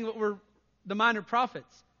whole thing. The minor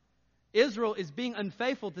prophets. Israel is being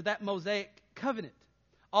unfaithful to that Mosaic covenant.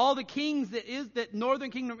 All the kings that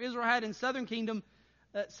northern kingdom of Israel had and southern kingdom,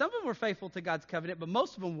 some of them were faithful to God's covenant, but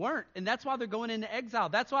most of them weren't. And that's why they're going into exile.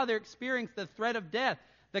 That's why they're experiencing the threat of death,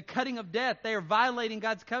 the cutting of death. They are violating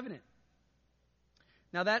God's covenant.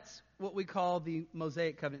 Now that's what we call the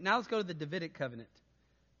Mosaic covenant. Now let's go to the Davidic covenant.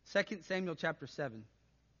 2 Samuel chapter 7.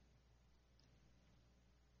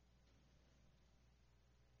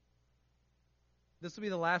 This will be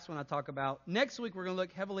the last one I talk about. Next week we're going to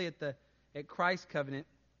look heavily at Christ's covenant.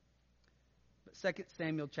 But 2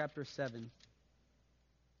 Samuel chapter 7.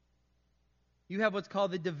 You have what's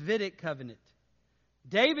called the Davidic covenant.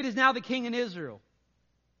 David is now the king in Israel.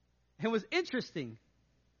 And what's interesting,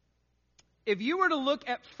 if you were to look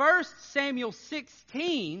at 1 Samuel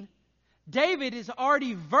 16, David is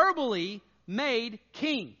already verbally made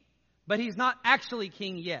king, but he's not actually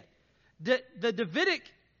king yet. The Davidic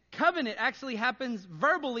covenant actually happens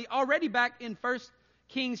verbally already back in 1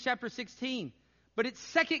 Kings chapter 16. But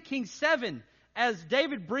it's 2 Kings 7 as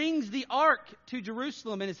David brings the ark to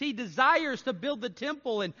Jerusalem and as he desires to build the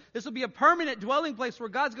temple, and this will be a permanent dwelling place where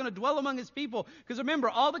God's going to dwell among his people. Because remember,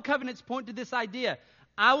 all the covenants point to this idea.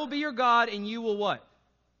 I will be your God and you will what?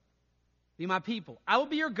 Be my people. I will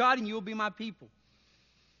be your God and you will be my people.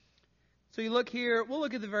 So you look here, we'll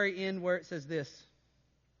look at the very end where it says this.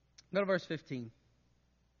 Go to verse 15.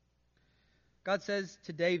 God says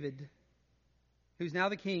to David, who's now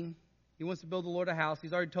the king, he wants to build the Lord a house.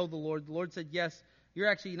 He's already told the Lord. The Lord said, yes, you're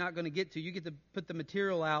actually not going to get to. You get to put the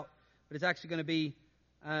material out, but it's actually going to be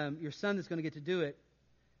your son that's going to get to do it.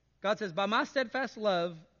 God says, by my steadfast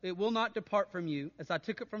love, it will not depart from you, as I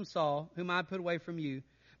took it from Saul, whom I put away from you.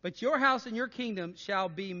 But your house and your kingdom shall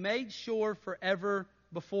be made sure forever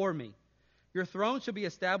before me. Your throne shall be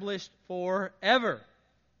established forever.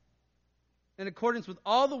 In accordance with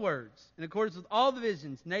all the words, in accordance with all the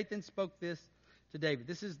visions, Nathan spoke this to David.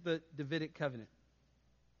 This is the Davidic covenant.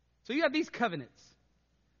 So you have these covenants.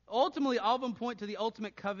 Ultimately, all of them point to the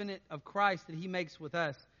ultimate covenant of Christ that he makes with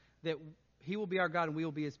us, that he will be our God and we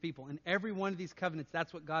will be his people. And every one of these covenants,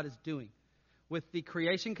 that's what God is doing. With the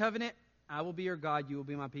creation covenant, I will be your God, you will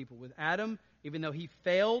be my people. With Adam, even though he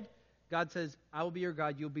failed, God says, I will be your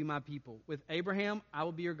God, you'll be my people. With Abraham, I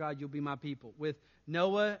will be your God, you'll be my people. With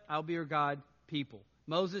Noah, I'll be your God, people.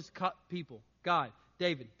 Moses, people. God.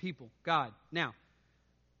 David, people. God. Now,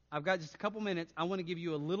 I've got just a couple minutes. I want to give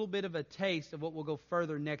you a little bit of a taste of what will go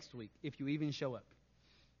further next week, if you even show up.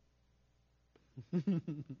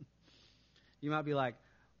 You might be like,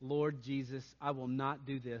 Lord Jesus, I will not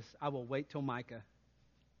do this. I will wait till Micah.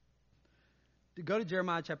 Go to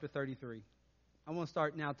Jeremiah chapter 33. I want to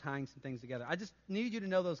start now tying some things together. I just need you to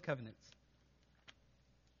know those covenants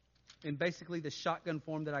in basically the shotgun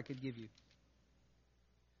form that I could give you.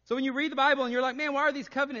 So when you read the Bible and you're like, man, why are these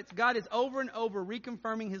covenants? God is over and over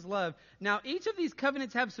reconfirming his love. Now, each of these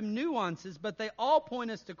covenants have some nuances, but they all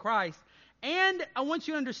point us to Christ. And I want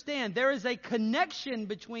you to understand there is a connection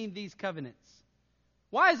between these covenants.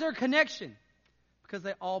 Why is there a connection? Because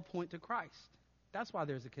they all point to Christ. That's why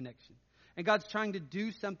there's a connection. And God's trying to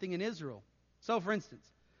do something in Israel. So, for instance,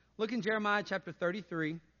 look in Jeremiah chapter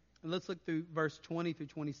 33, and let's look through verse 20 through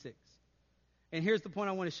 26. And here's the point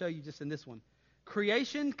I want to show you just in this one.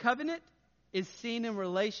 Creation covenant is seen in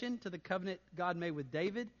relation to the covenant God made with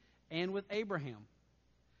David and with Abraham.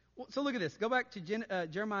 So look at this. Go back to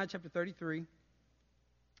Jeremiah chapter 33. And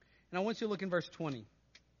I want you to look in verse 20.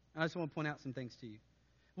 I just want to point out some things to you.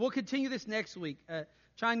 We'll continue this next week,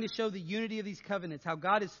 trying to show the unity of these covenants, how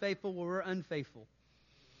God is faithful where we're unfaithful.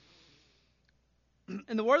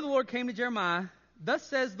 And the word of the Lord came to Jeremiah. Thus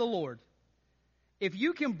says the Lord, if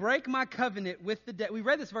you can break my covenant with the day. We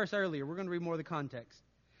read this verse earlier. We're going to read more of the context.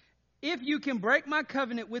 If you can break my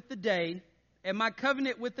covenant with the day and my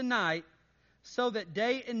covenant with the night, so that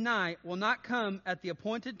day and night will not come at the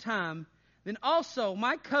appointed time, then also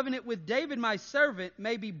my covenant with David my servant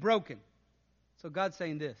may be broken. So God's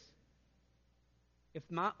saying this. If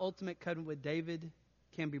my ultimate covenant with David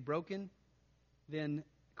can be broken, then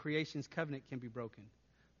creation's covenant can be broken.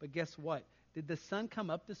 But guess what? Did the sun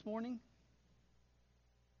come up this morning?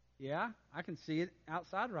 Yeah, I can see it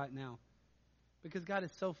outside right now. Because God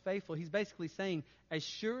is so faithful. He's basically saying, as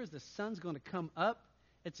sure as the sun's going to come up,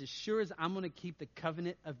 it's as sure as I'm going to keep the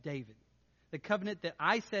covenant of David. The covenant that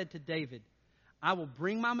I said to David, I will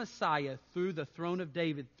bring my Messiah through the throne of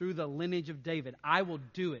David, through the lineage of David. I will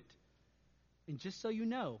do it. And just so you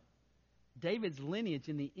know, David's lineage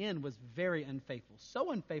in the end was very unfaithful.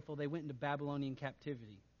 So unfaithful they went into Babylonian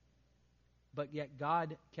captivity. But yet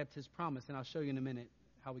God kept his promise. And I'll show you in a minute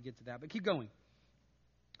how we get to that. But keep going.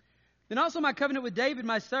 Then also my covenant with David,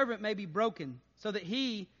 my servant, may be broken, so that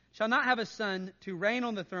he shall not have a son to reign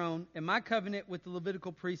on the throne, and my covenant with the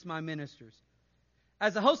Levitical priests, my ministers.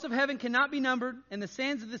 As the hosts of heaven cannot be numbered, and the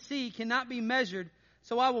sands of the sea cannot be measured,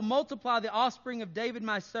 so I will multiply the offspring of David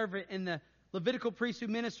my servant and the Levitical priests who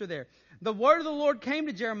minister there. The word of the Lord came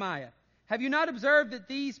to Jeremiah. Have you not observed that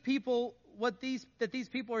these people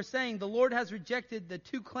are saying? The Lord has rejected the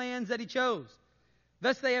two clans that he chose.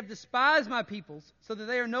 Thus they have despised my peoples, so that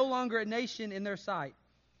they are no longer a nation in their sight.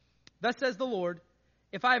 Thus says the Lord,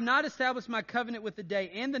 if I have not established my covenant with the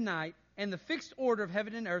day and the night, and the fixed order of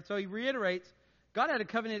heaven and earth, so he reiterates, God had a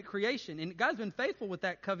covenant at creation, and God's been faithful with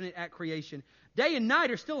that covenant at creation. Day and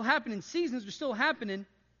night are still happening, seasons are still happening.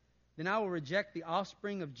 Then I will reject the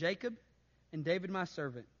offspring of Jacob and David my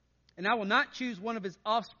servant. And I will not choose one of his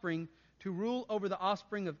offspring to rule over the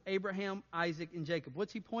offspring of Abraham, Isaac, and Jacob.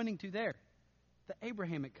 What's he pointing to there? The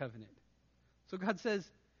Abrahamic covenant. So God says,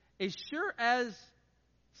 as sure as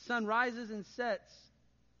sun rises and sets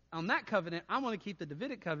on that covenant, I'm going to keep the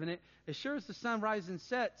Davidic covenant. As sure as the sun rises and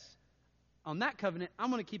sets on that covenant, I'm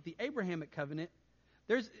going to keep the Abrahamic covenant.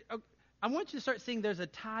 I want you to start seeing there's a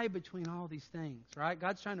tie between all these things, right?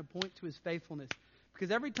 God's trying to point to his faithfulness.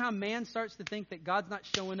 Because every time man starts to think that God's not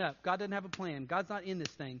showing up, God doesn't have a plan, God's not in this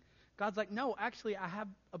thing, God's like, no, actually, I have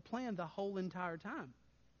a plan the whole entire time.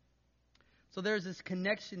 So there's this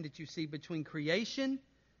connection that you see between creation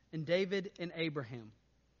and David and Abraham.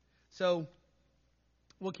 So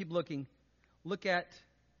we'll keep looking. Look at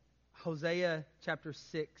Hosea chapter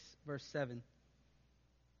 6, verse 7.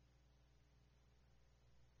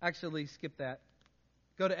 Actually, skip that.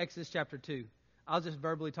 Go to Exodus chapter 2. I'll just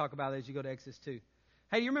verbally talk about it as you go to Exodus 2.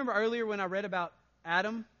 Hey, do you remember earlier when I read about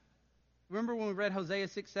Adam? Remember when we read Hosea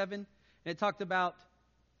 6, 7? And it talked about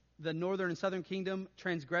the northern and southern kingdom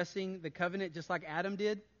transgressing the covenant just like Adam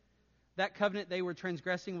did? That covenant they were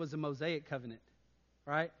transgressing was a Mosaic covenant,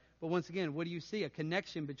 right? But once again, what do you see? A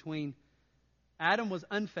connection between Adam was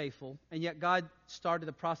unfaithful, and yet God started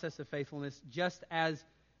the process of faithfulness just as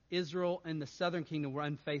Israel and the southern kingdom were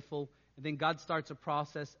unfaithful. And then God starts a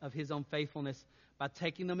process of his own faithfulness by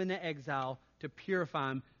taking them into exile to purify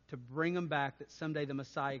them, to bring them back, that someday the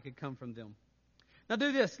Messiah could come from them. Now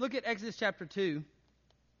do this. Look at Exodus chapter 2.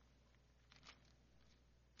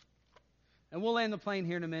 And we'll land the plane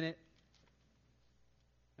here in a minute.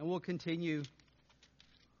 And we'll continue.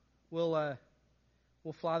 We'll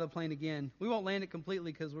fly the plane again. We won't land it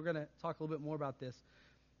completely because we're going to talk a little bit more about this.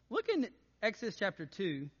 Look in Exodus chapter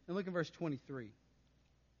 2 and look at verse 23.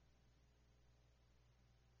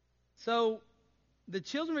 So the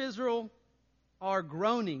children of Israel are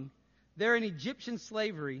groaning. They're in Egyptian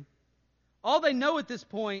slavery. All they know at this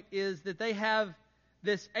point is that they have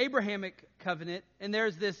this Abrahamic covenant, and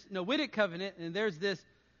there's this Noahic covenant, and there's this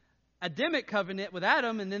Adamic covenant with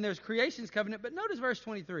Adam, and then there's creation's covenant. But notice verse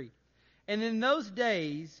 23. And in those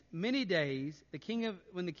days, many days,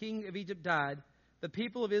 when the king of Egypt died, the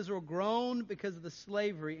people of Israel groaned because of the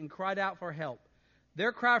slavery and cried out for help.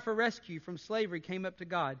 Their cry for rescue from slavery came up to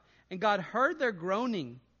God. And God heard their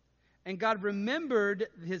groaning. And God remembered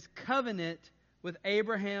his covenant with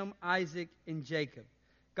Abraham, Isaac, and Jacob.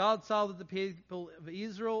 God saw that the people of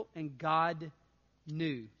Israel, and God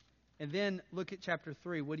knew. And then look at chapter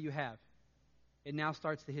 3. What do you have? It now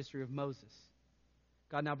starts the history of Moses.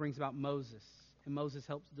 God now brings about Moses. And Moses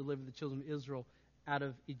helps deliver the children of Israel out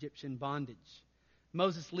of Egyptian bondage.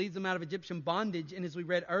 Moses leads them out of Egyptian bondage, and as we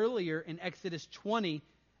read earlier in Exodus 20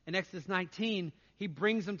 and Exodus 19, he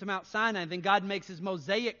brings them to Mount Sinai, and then God makes his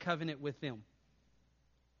Mosaic covenant with them.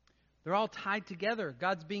 They're all tied together.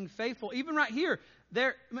 God's being faithful. Even right here,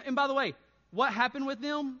 and by the way, what happened with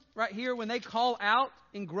them right here when they call out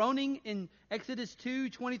in groaning in Exodus 2,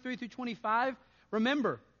 23 through 25?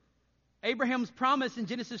 Remember, Abraham's promise in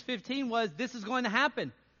Genesis 15 was, this is going to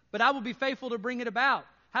happen, but I will be faithful to bring it about.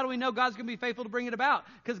 How do we know God's going to be faithful to bring it about?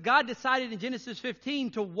 Because God decided in Genesis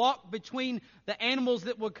 15 to walk between the animals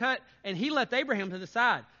that would cut, and he left Abraham to the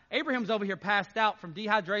side. Abraham's over here passed out from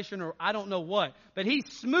dehydration or I don't know what, but he's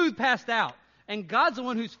smooth passed out. And God's the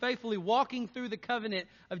one who's faithfully walking through the covenant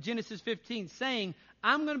of Genesis 15, saying,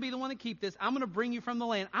 I'm going to be the one to keep this. I'm going to bring you from the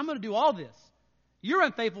land. I'm going to do all this. You're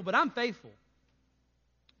unfaithful, but I'm faithful.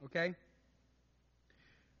 Okay?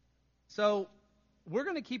 So we're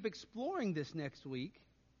going to keep exploring this next week,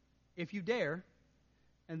 if you dare,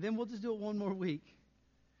 and then we'll just do it one more week.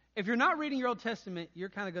 If you're not reading your Old Testament, you're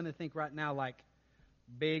kind of going to think right now like,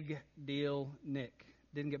 big deal, Nick.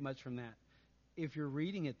 Didn't get much from that. If you're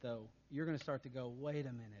reading it, though, you're going to start to go, wait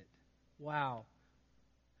a minute. Wow.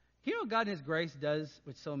 You know what God in his grace does,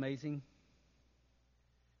 which is so amazing?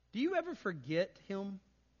 Do you ever forget him?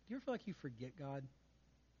 Do you ever feel like you forget God?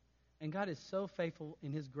 And God is so faithful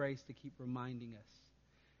in his grace to keep reminding us.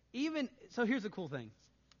 So here's the cool thing.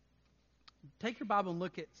 Take your Bible and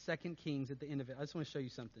look at 2 Kings at the end of it. I just want to show you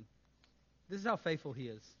something. This is how faithful he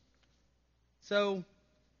is. So,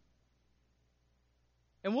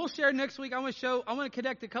 and we'll share next week. I want to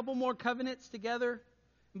connect a couple more covenants together.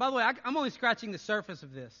 And by the way, I'm only scratching the surface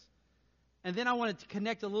of this. And then I want to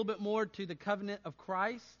connect a little bit more to the covenant of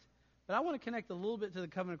Christ. But I want to connect a little bit to the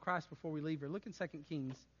covenant of Christ before we leave here. Look in 2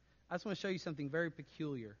 Kings. I just want to show you something very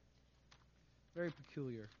peculiar. Very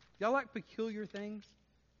peculiar. Y'all like peculiar things?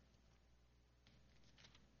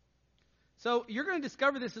 So you're going to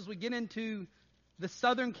discover this as we get into the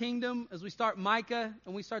southern kingdom, as we start Micah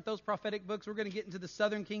and we start those prophetic books. We're going to get into the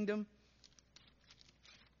southern kingdom.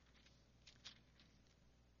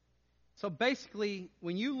 So basically,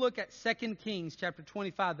 when you look at 2 Kings chapter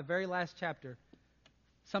 25, the very last chapter,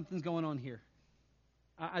 something's going on here.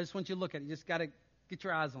 I just want you to look at it. You just got to get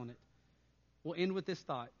your eyes on it. We'll end with this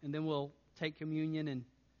thought, and then we'll take communion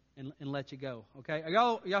and let you go. Okay? Are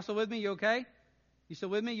y'all still with me? You okay? You still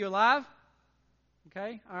with me? You alive?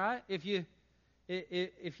 Okay? All right. If you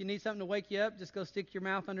need something to wake you up, just go stick your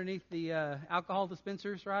mouth underneath the alcohol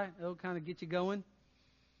dispensers, right? It'll kind of get you going.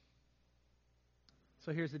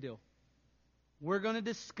 So here's the deal. We're going to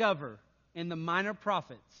discover in the minor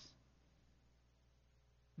prophets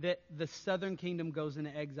that the southern kingdom goes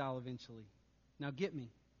into exile eventually. Now get me.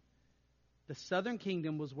 The southern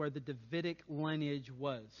kingdom was where the Davidic lineage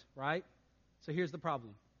was, right? So here's the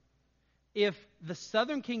problem. If the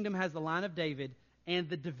southern kingdom has the line of David and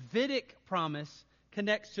the Davidic promise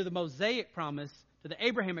connects to the Mosaic promise, to the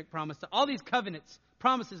Abrahamic promise, to all these covenants,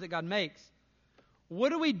 promises that God makes, what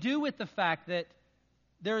do we do with the fact that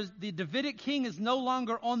the Davidic king is no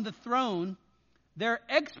longer on the throne? They're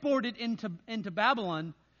exported into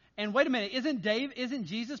Babylon. And wait a minute, isn't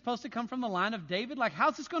Jesus supposed to come from the line of David? Like,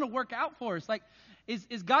 how's this going to work out for us? Like,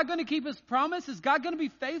 is God going to keep his promise? Is God going to be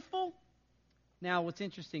faithful? Now, what's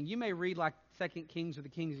interesting, you may read like 2 Kings or the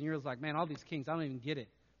Kings, and you're like, man, all these kings, I don't even get it.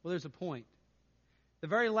 Well, there's a point. The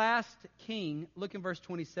very last king, look in verse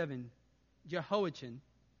 27, Jehoiakim,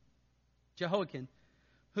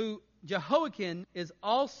 who Jehoiakim is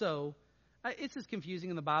also, it's just confusing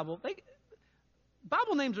in the Bible.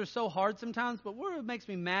 Bible names are so hard sometimes, but what makes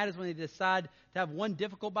me mad is when they decide to have one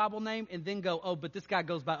difficult Bible name and then go, oh, but this guy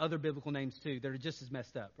goes by other biblical names too that are just as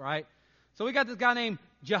messed up, right? So we got this guy named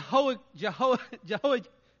Jehoiakim,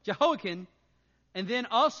 and then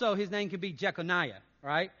also his name could be Jeconiah,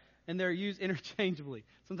 right? And they're used interchangeably.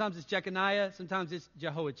 Sometimes it's Jeconiah, sometimes it's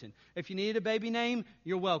Jehoiakim. If you need a baby name,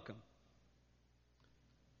 you're welcome.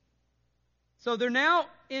 So they're now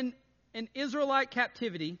in an Israelite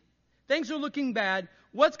captivity. Things are looking bad.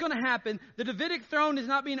 What's going to happen? The Davidic throne is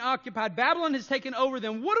not being occupied. Babylon has taken over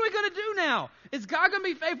them. What are we going to do now? Is God going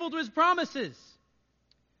to be faithful to his promises?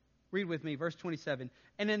 Read with me, verse 27.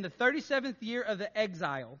 And in the 37th year of the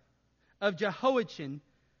exile of Jehoiakim,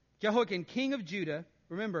 king of Judah,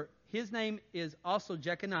 remember, his name is also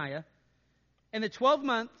Jeconiah, in the 12th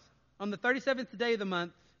month, on the 37th day of the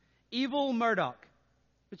month, evil Murdoch,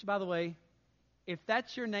 which, by the way, if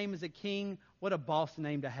that's your name as a king, what a boss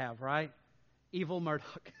name to have, right? Evil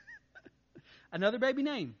Murdoch. Another baby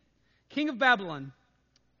name. King of Babylon.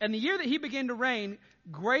 And the year that he began to reign,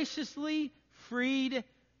 graciously freed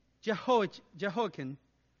Jehoiakim,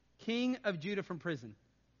 king of Judah, from prison.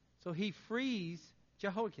 So he frees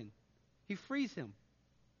Jehoiakim. He frees him.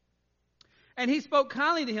 And he spoke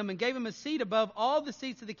kindly to him and gave him a seat above all the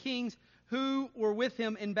seats of the kings who were with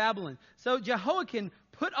him in Babylon. So Jehoiakim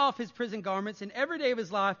put off his prison garments, and every day of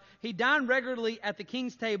his life he dined regularly at the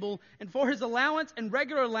king's table, and for his allowance and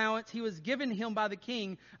regular allowance he was given him by the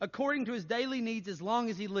king according to his daily needs as long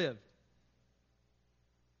as he lived.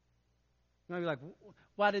 You might be like,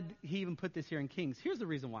 why did he even put this here in Kings? Here's the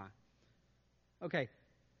reason why. Okay,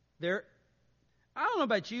 I don't know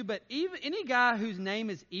about you, but even any guy whose name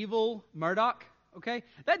is Evil Murdoch, okay,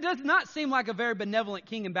 that does not seem like a very benevolent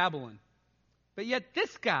king in Babylon. But yet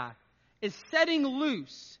this guy is setting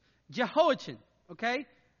loose Jehoiakim, okay?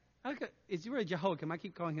 It's really Jehoiakim. I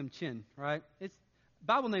keep calling him Chin, right?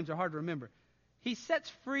 Bible names are hard to remember. He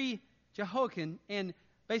sets free Jehoiakim, and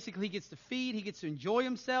basically he gets to feed, he gets to enjoy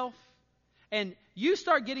himself. And you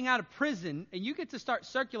start getting out of prison, and you get to start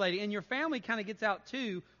circulating, and your family kind of gets out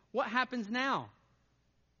too. What happens now?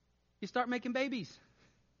 You start making babies.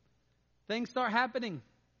 Things start happening.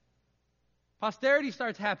 Posterity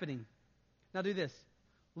starts happening. Now do this.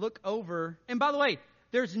 Look over. And by the way,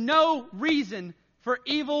 there's no reason for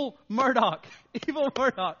evil Murdoch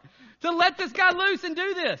to let this guy loose and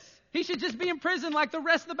do this. He should just be in prison like the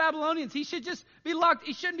rest of the Babylonians. He should just be locked.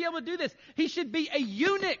 He shouldn't be able to do this. He should be a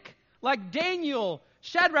eunuch like Daniel,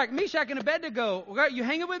 Shadrach, Meshach, and Abednego, you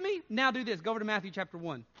hanging with me? Now do this. Go over to Matthew chapter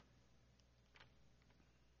 1.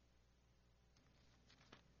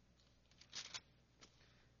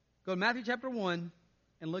 Go to Matthew chapter 1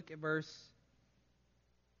 and look at verse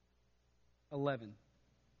 11.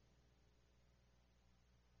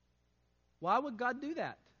 Why would God do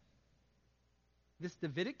that? This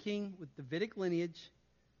Davidic king with Davidic lineage,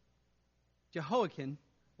 Jehoiakim,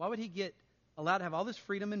 why would he get allowed to have all this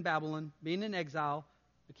freedom in Babylon, being in exile,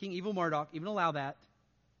 the king Evil Marduk, even allow that?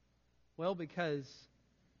 Well, because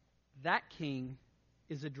that king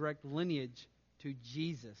is a direct lineage to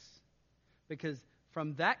Jesus. Because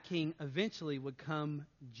from that king eventually would come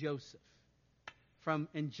Joseph.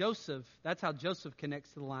 And Joseph, that's how Joseph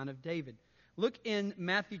connects to the line of David. Look in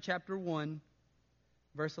Matthew chapter 1,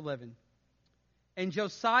 verse 11. And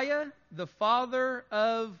Josiah, the father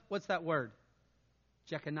of, what's that word?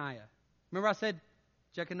 Jeconiah. Remember I said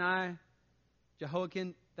Jeconiah,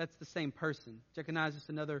 Jehoiakim, that's the same person. Jeconiah is just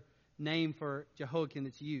another name for Jehoiakim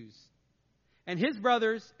that's used. And his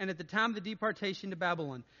brothers, and at the time of the deportation to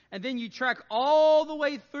Babylon. And then you track all the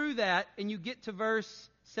way through that, and you get to verse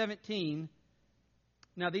 17.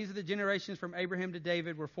 Now these are the generations from Abraham to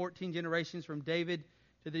David, were 14 generations from David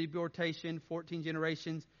to the deportation, 14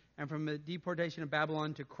 generations. And from the deportation of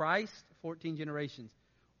Babylon to Christ, 14 generations.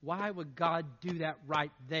 Why would God do that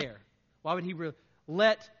right there? Why would he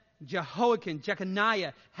let Jehoiakim,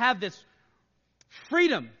 Jeconiah, have this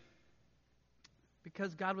freedom?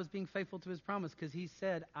 Because God was being faithful to his promise. Because he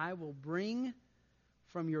said, I will bring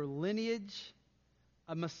from your lineage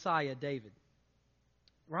a Messiah, David.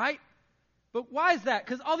 Right? But why is that?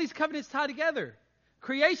 Because all these covenants tie together.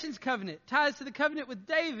 Creation's covenant ties to the covenant with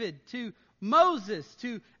David, to Moses,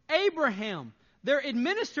 to Abraham. They're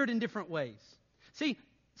administered in different ways. See,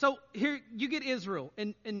 so here you get Israel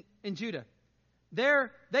and Judah.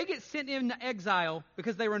 They get sent into exile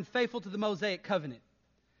because they were unfaithful to the Mosaic covenant.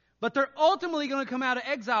 But they're ultimately going to come out of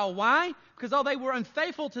exile. Why? Because although they were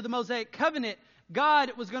unfaithful to the Mosaic covenant,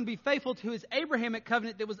 God was going to be faithful to his Abrahamic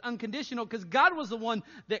covenant that was unconditional, because God was the one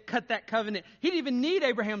that cut that covenant. He didn't even need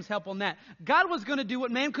Abraham's help on that. God was going to do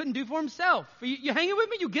what man couldn't do for himself. You hanging with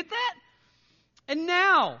me? You get that? And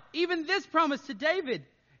now, even this promise to David,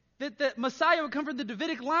 that the Messiah would come from the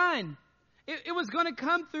Davidic line, it was going to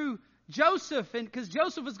come through Joseph, and because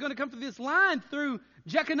Joseph was going to come through this line through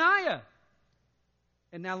Jeconiah.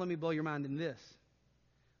 And now let me blow your mind in this.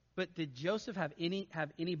 But did Joseph have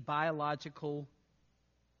any biological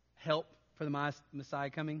help for the Messiah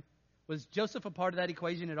coming? Was Joseph a part of that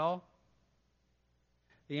equation at all?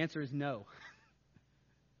 The answer is no.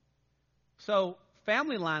 So,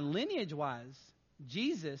 family line, lineage-wise,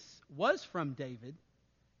 Jesus was from David,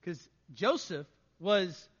 because Joseph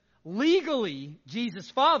was legally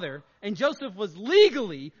Jesus' father, and Joseph was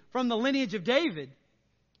legally from the lineage of David.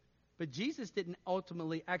 But Jesus didn't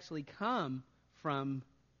ultimately actually come from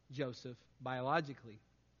Joseph biologically.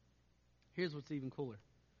 Here's what's even cooler.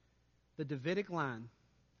 The Davidic line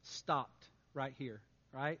stopped right here,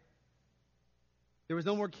 right? There was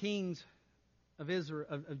no more kings of Israel,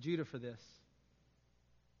 of Judah for this.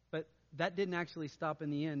 But that didn't actually stop in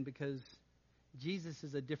the end, because Jesus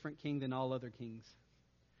is a different king than all other kings.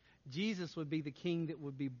 Jesus would be the king that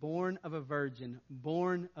would be born of a virgin,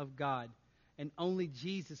 born of God. And only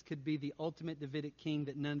Jesus could be the ultimate Davidic king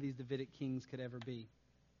that none of these Davidic kings could ever be.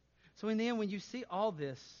 So in the end, when you see all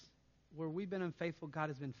this, where we've been unfaithful, God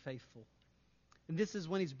has been faithful. And this is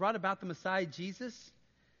when he's brought about the Messiah, Jesus.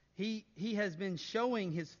 He has been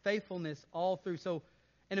showing his faithfulness all through. So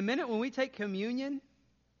in a minute, when we take communion,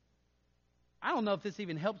 I don't know if this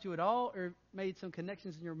even helped you at all or made some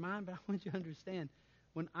connections in your mind, but I want you to understand,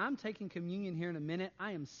 when I'm taking communion here in a minute,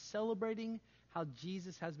 I am celebrating how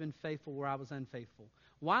Jesus has been faithful where I was unfaithful.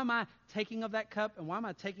 Why am I taking of that cup and why am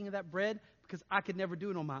I taking of that bread? Because I could never do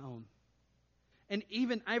it on my own. And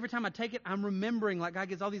even every time I take it, I'm remembering, like God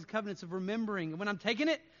gives all these covenants of remembering. And when I'm taking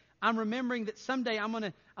it, I'm remembering that someday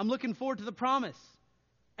I'm looking forward to the promise.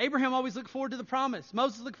 Abraham always looked forward to the promise.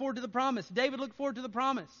 Moses looked forward to the promise. David looked forward to the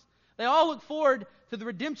promise. They all look forward to the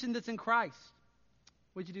redemption that's in Christ.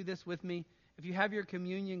 Would you do this with me? If you have your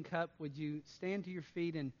communion cup, would you stand to your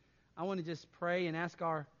feet, and I want to just pray and ask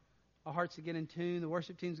our hearts to get in tune. The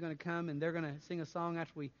worship team's going to come, and they're going to sing a song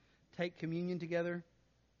after we take communion together.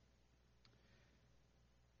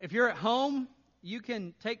 If you're at home, you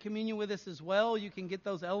can take communion with us as well. You can get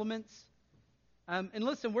those elements. And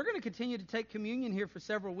listen, we're going to continue to take communion here for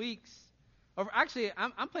several weeks. Actually,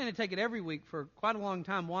 I'm planning to take it every week for quite a long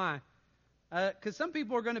time. Why? Because some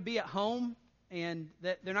people are going to be at home, and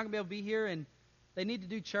they're not going to be able to be here, and they need to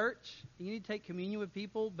do church. You need to take communion with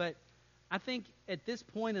people. But I think at this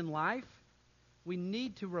point in life, we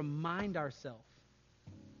need to remind ourselves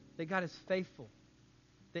that God is faithful,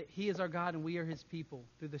 that He is our God and we are His people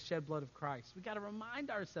through the shed blood of Christ. We got to remind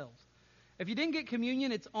ourselves. If you didn't get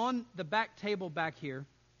communion, it's on the back table back here.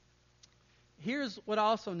 Here's what I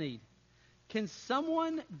also need. Can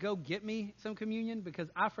someone go get me some communion? Because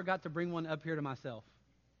I forgot to bring one up here to myself.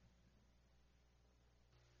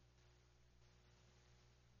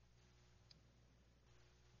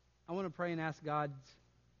 I want to pray and ask God's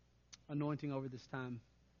anointing over this time.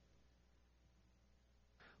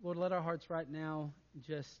 Lord, let our hearts right now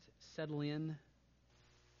just settle in.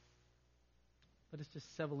 Let us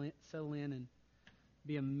just settle in and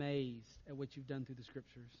be amazed at what you've done through the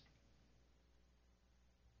Scriptures.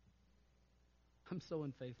 I'm so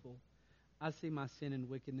unfaithful. I see my sin and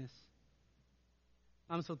wickedness.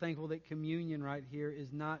 I'm so thankful that communion right here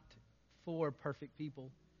is not for perfect people.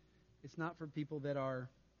 It's not for people that are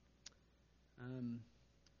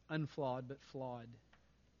unflawed but flawed,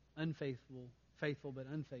 unfaithful, faithful but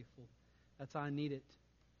unfaithful. That's how I need it.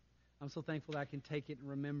 I'm so thankful that I can take it and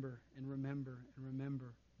remember and remember and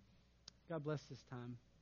remember. God bless this time.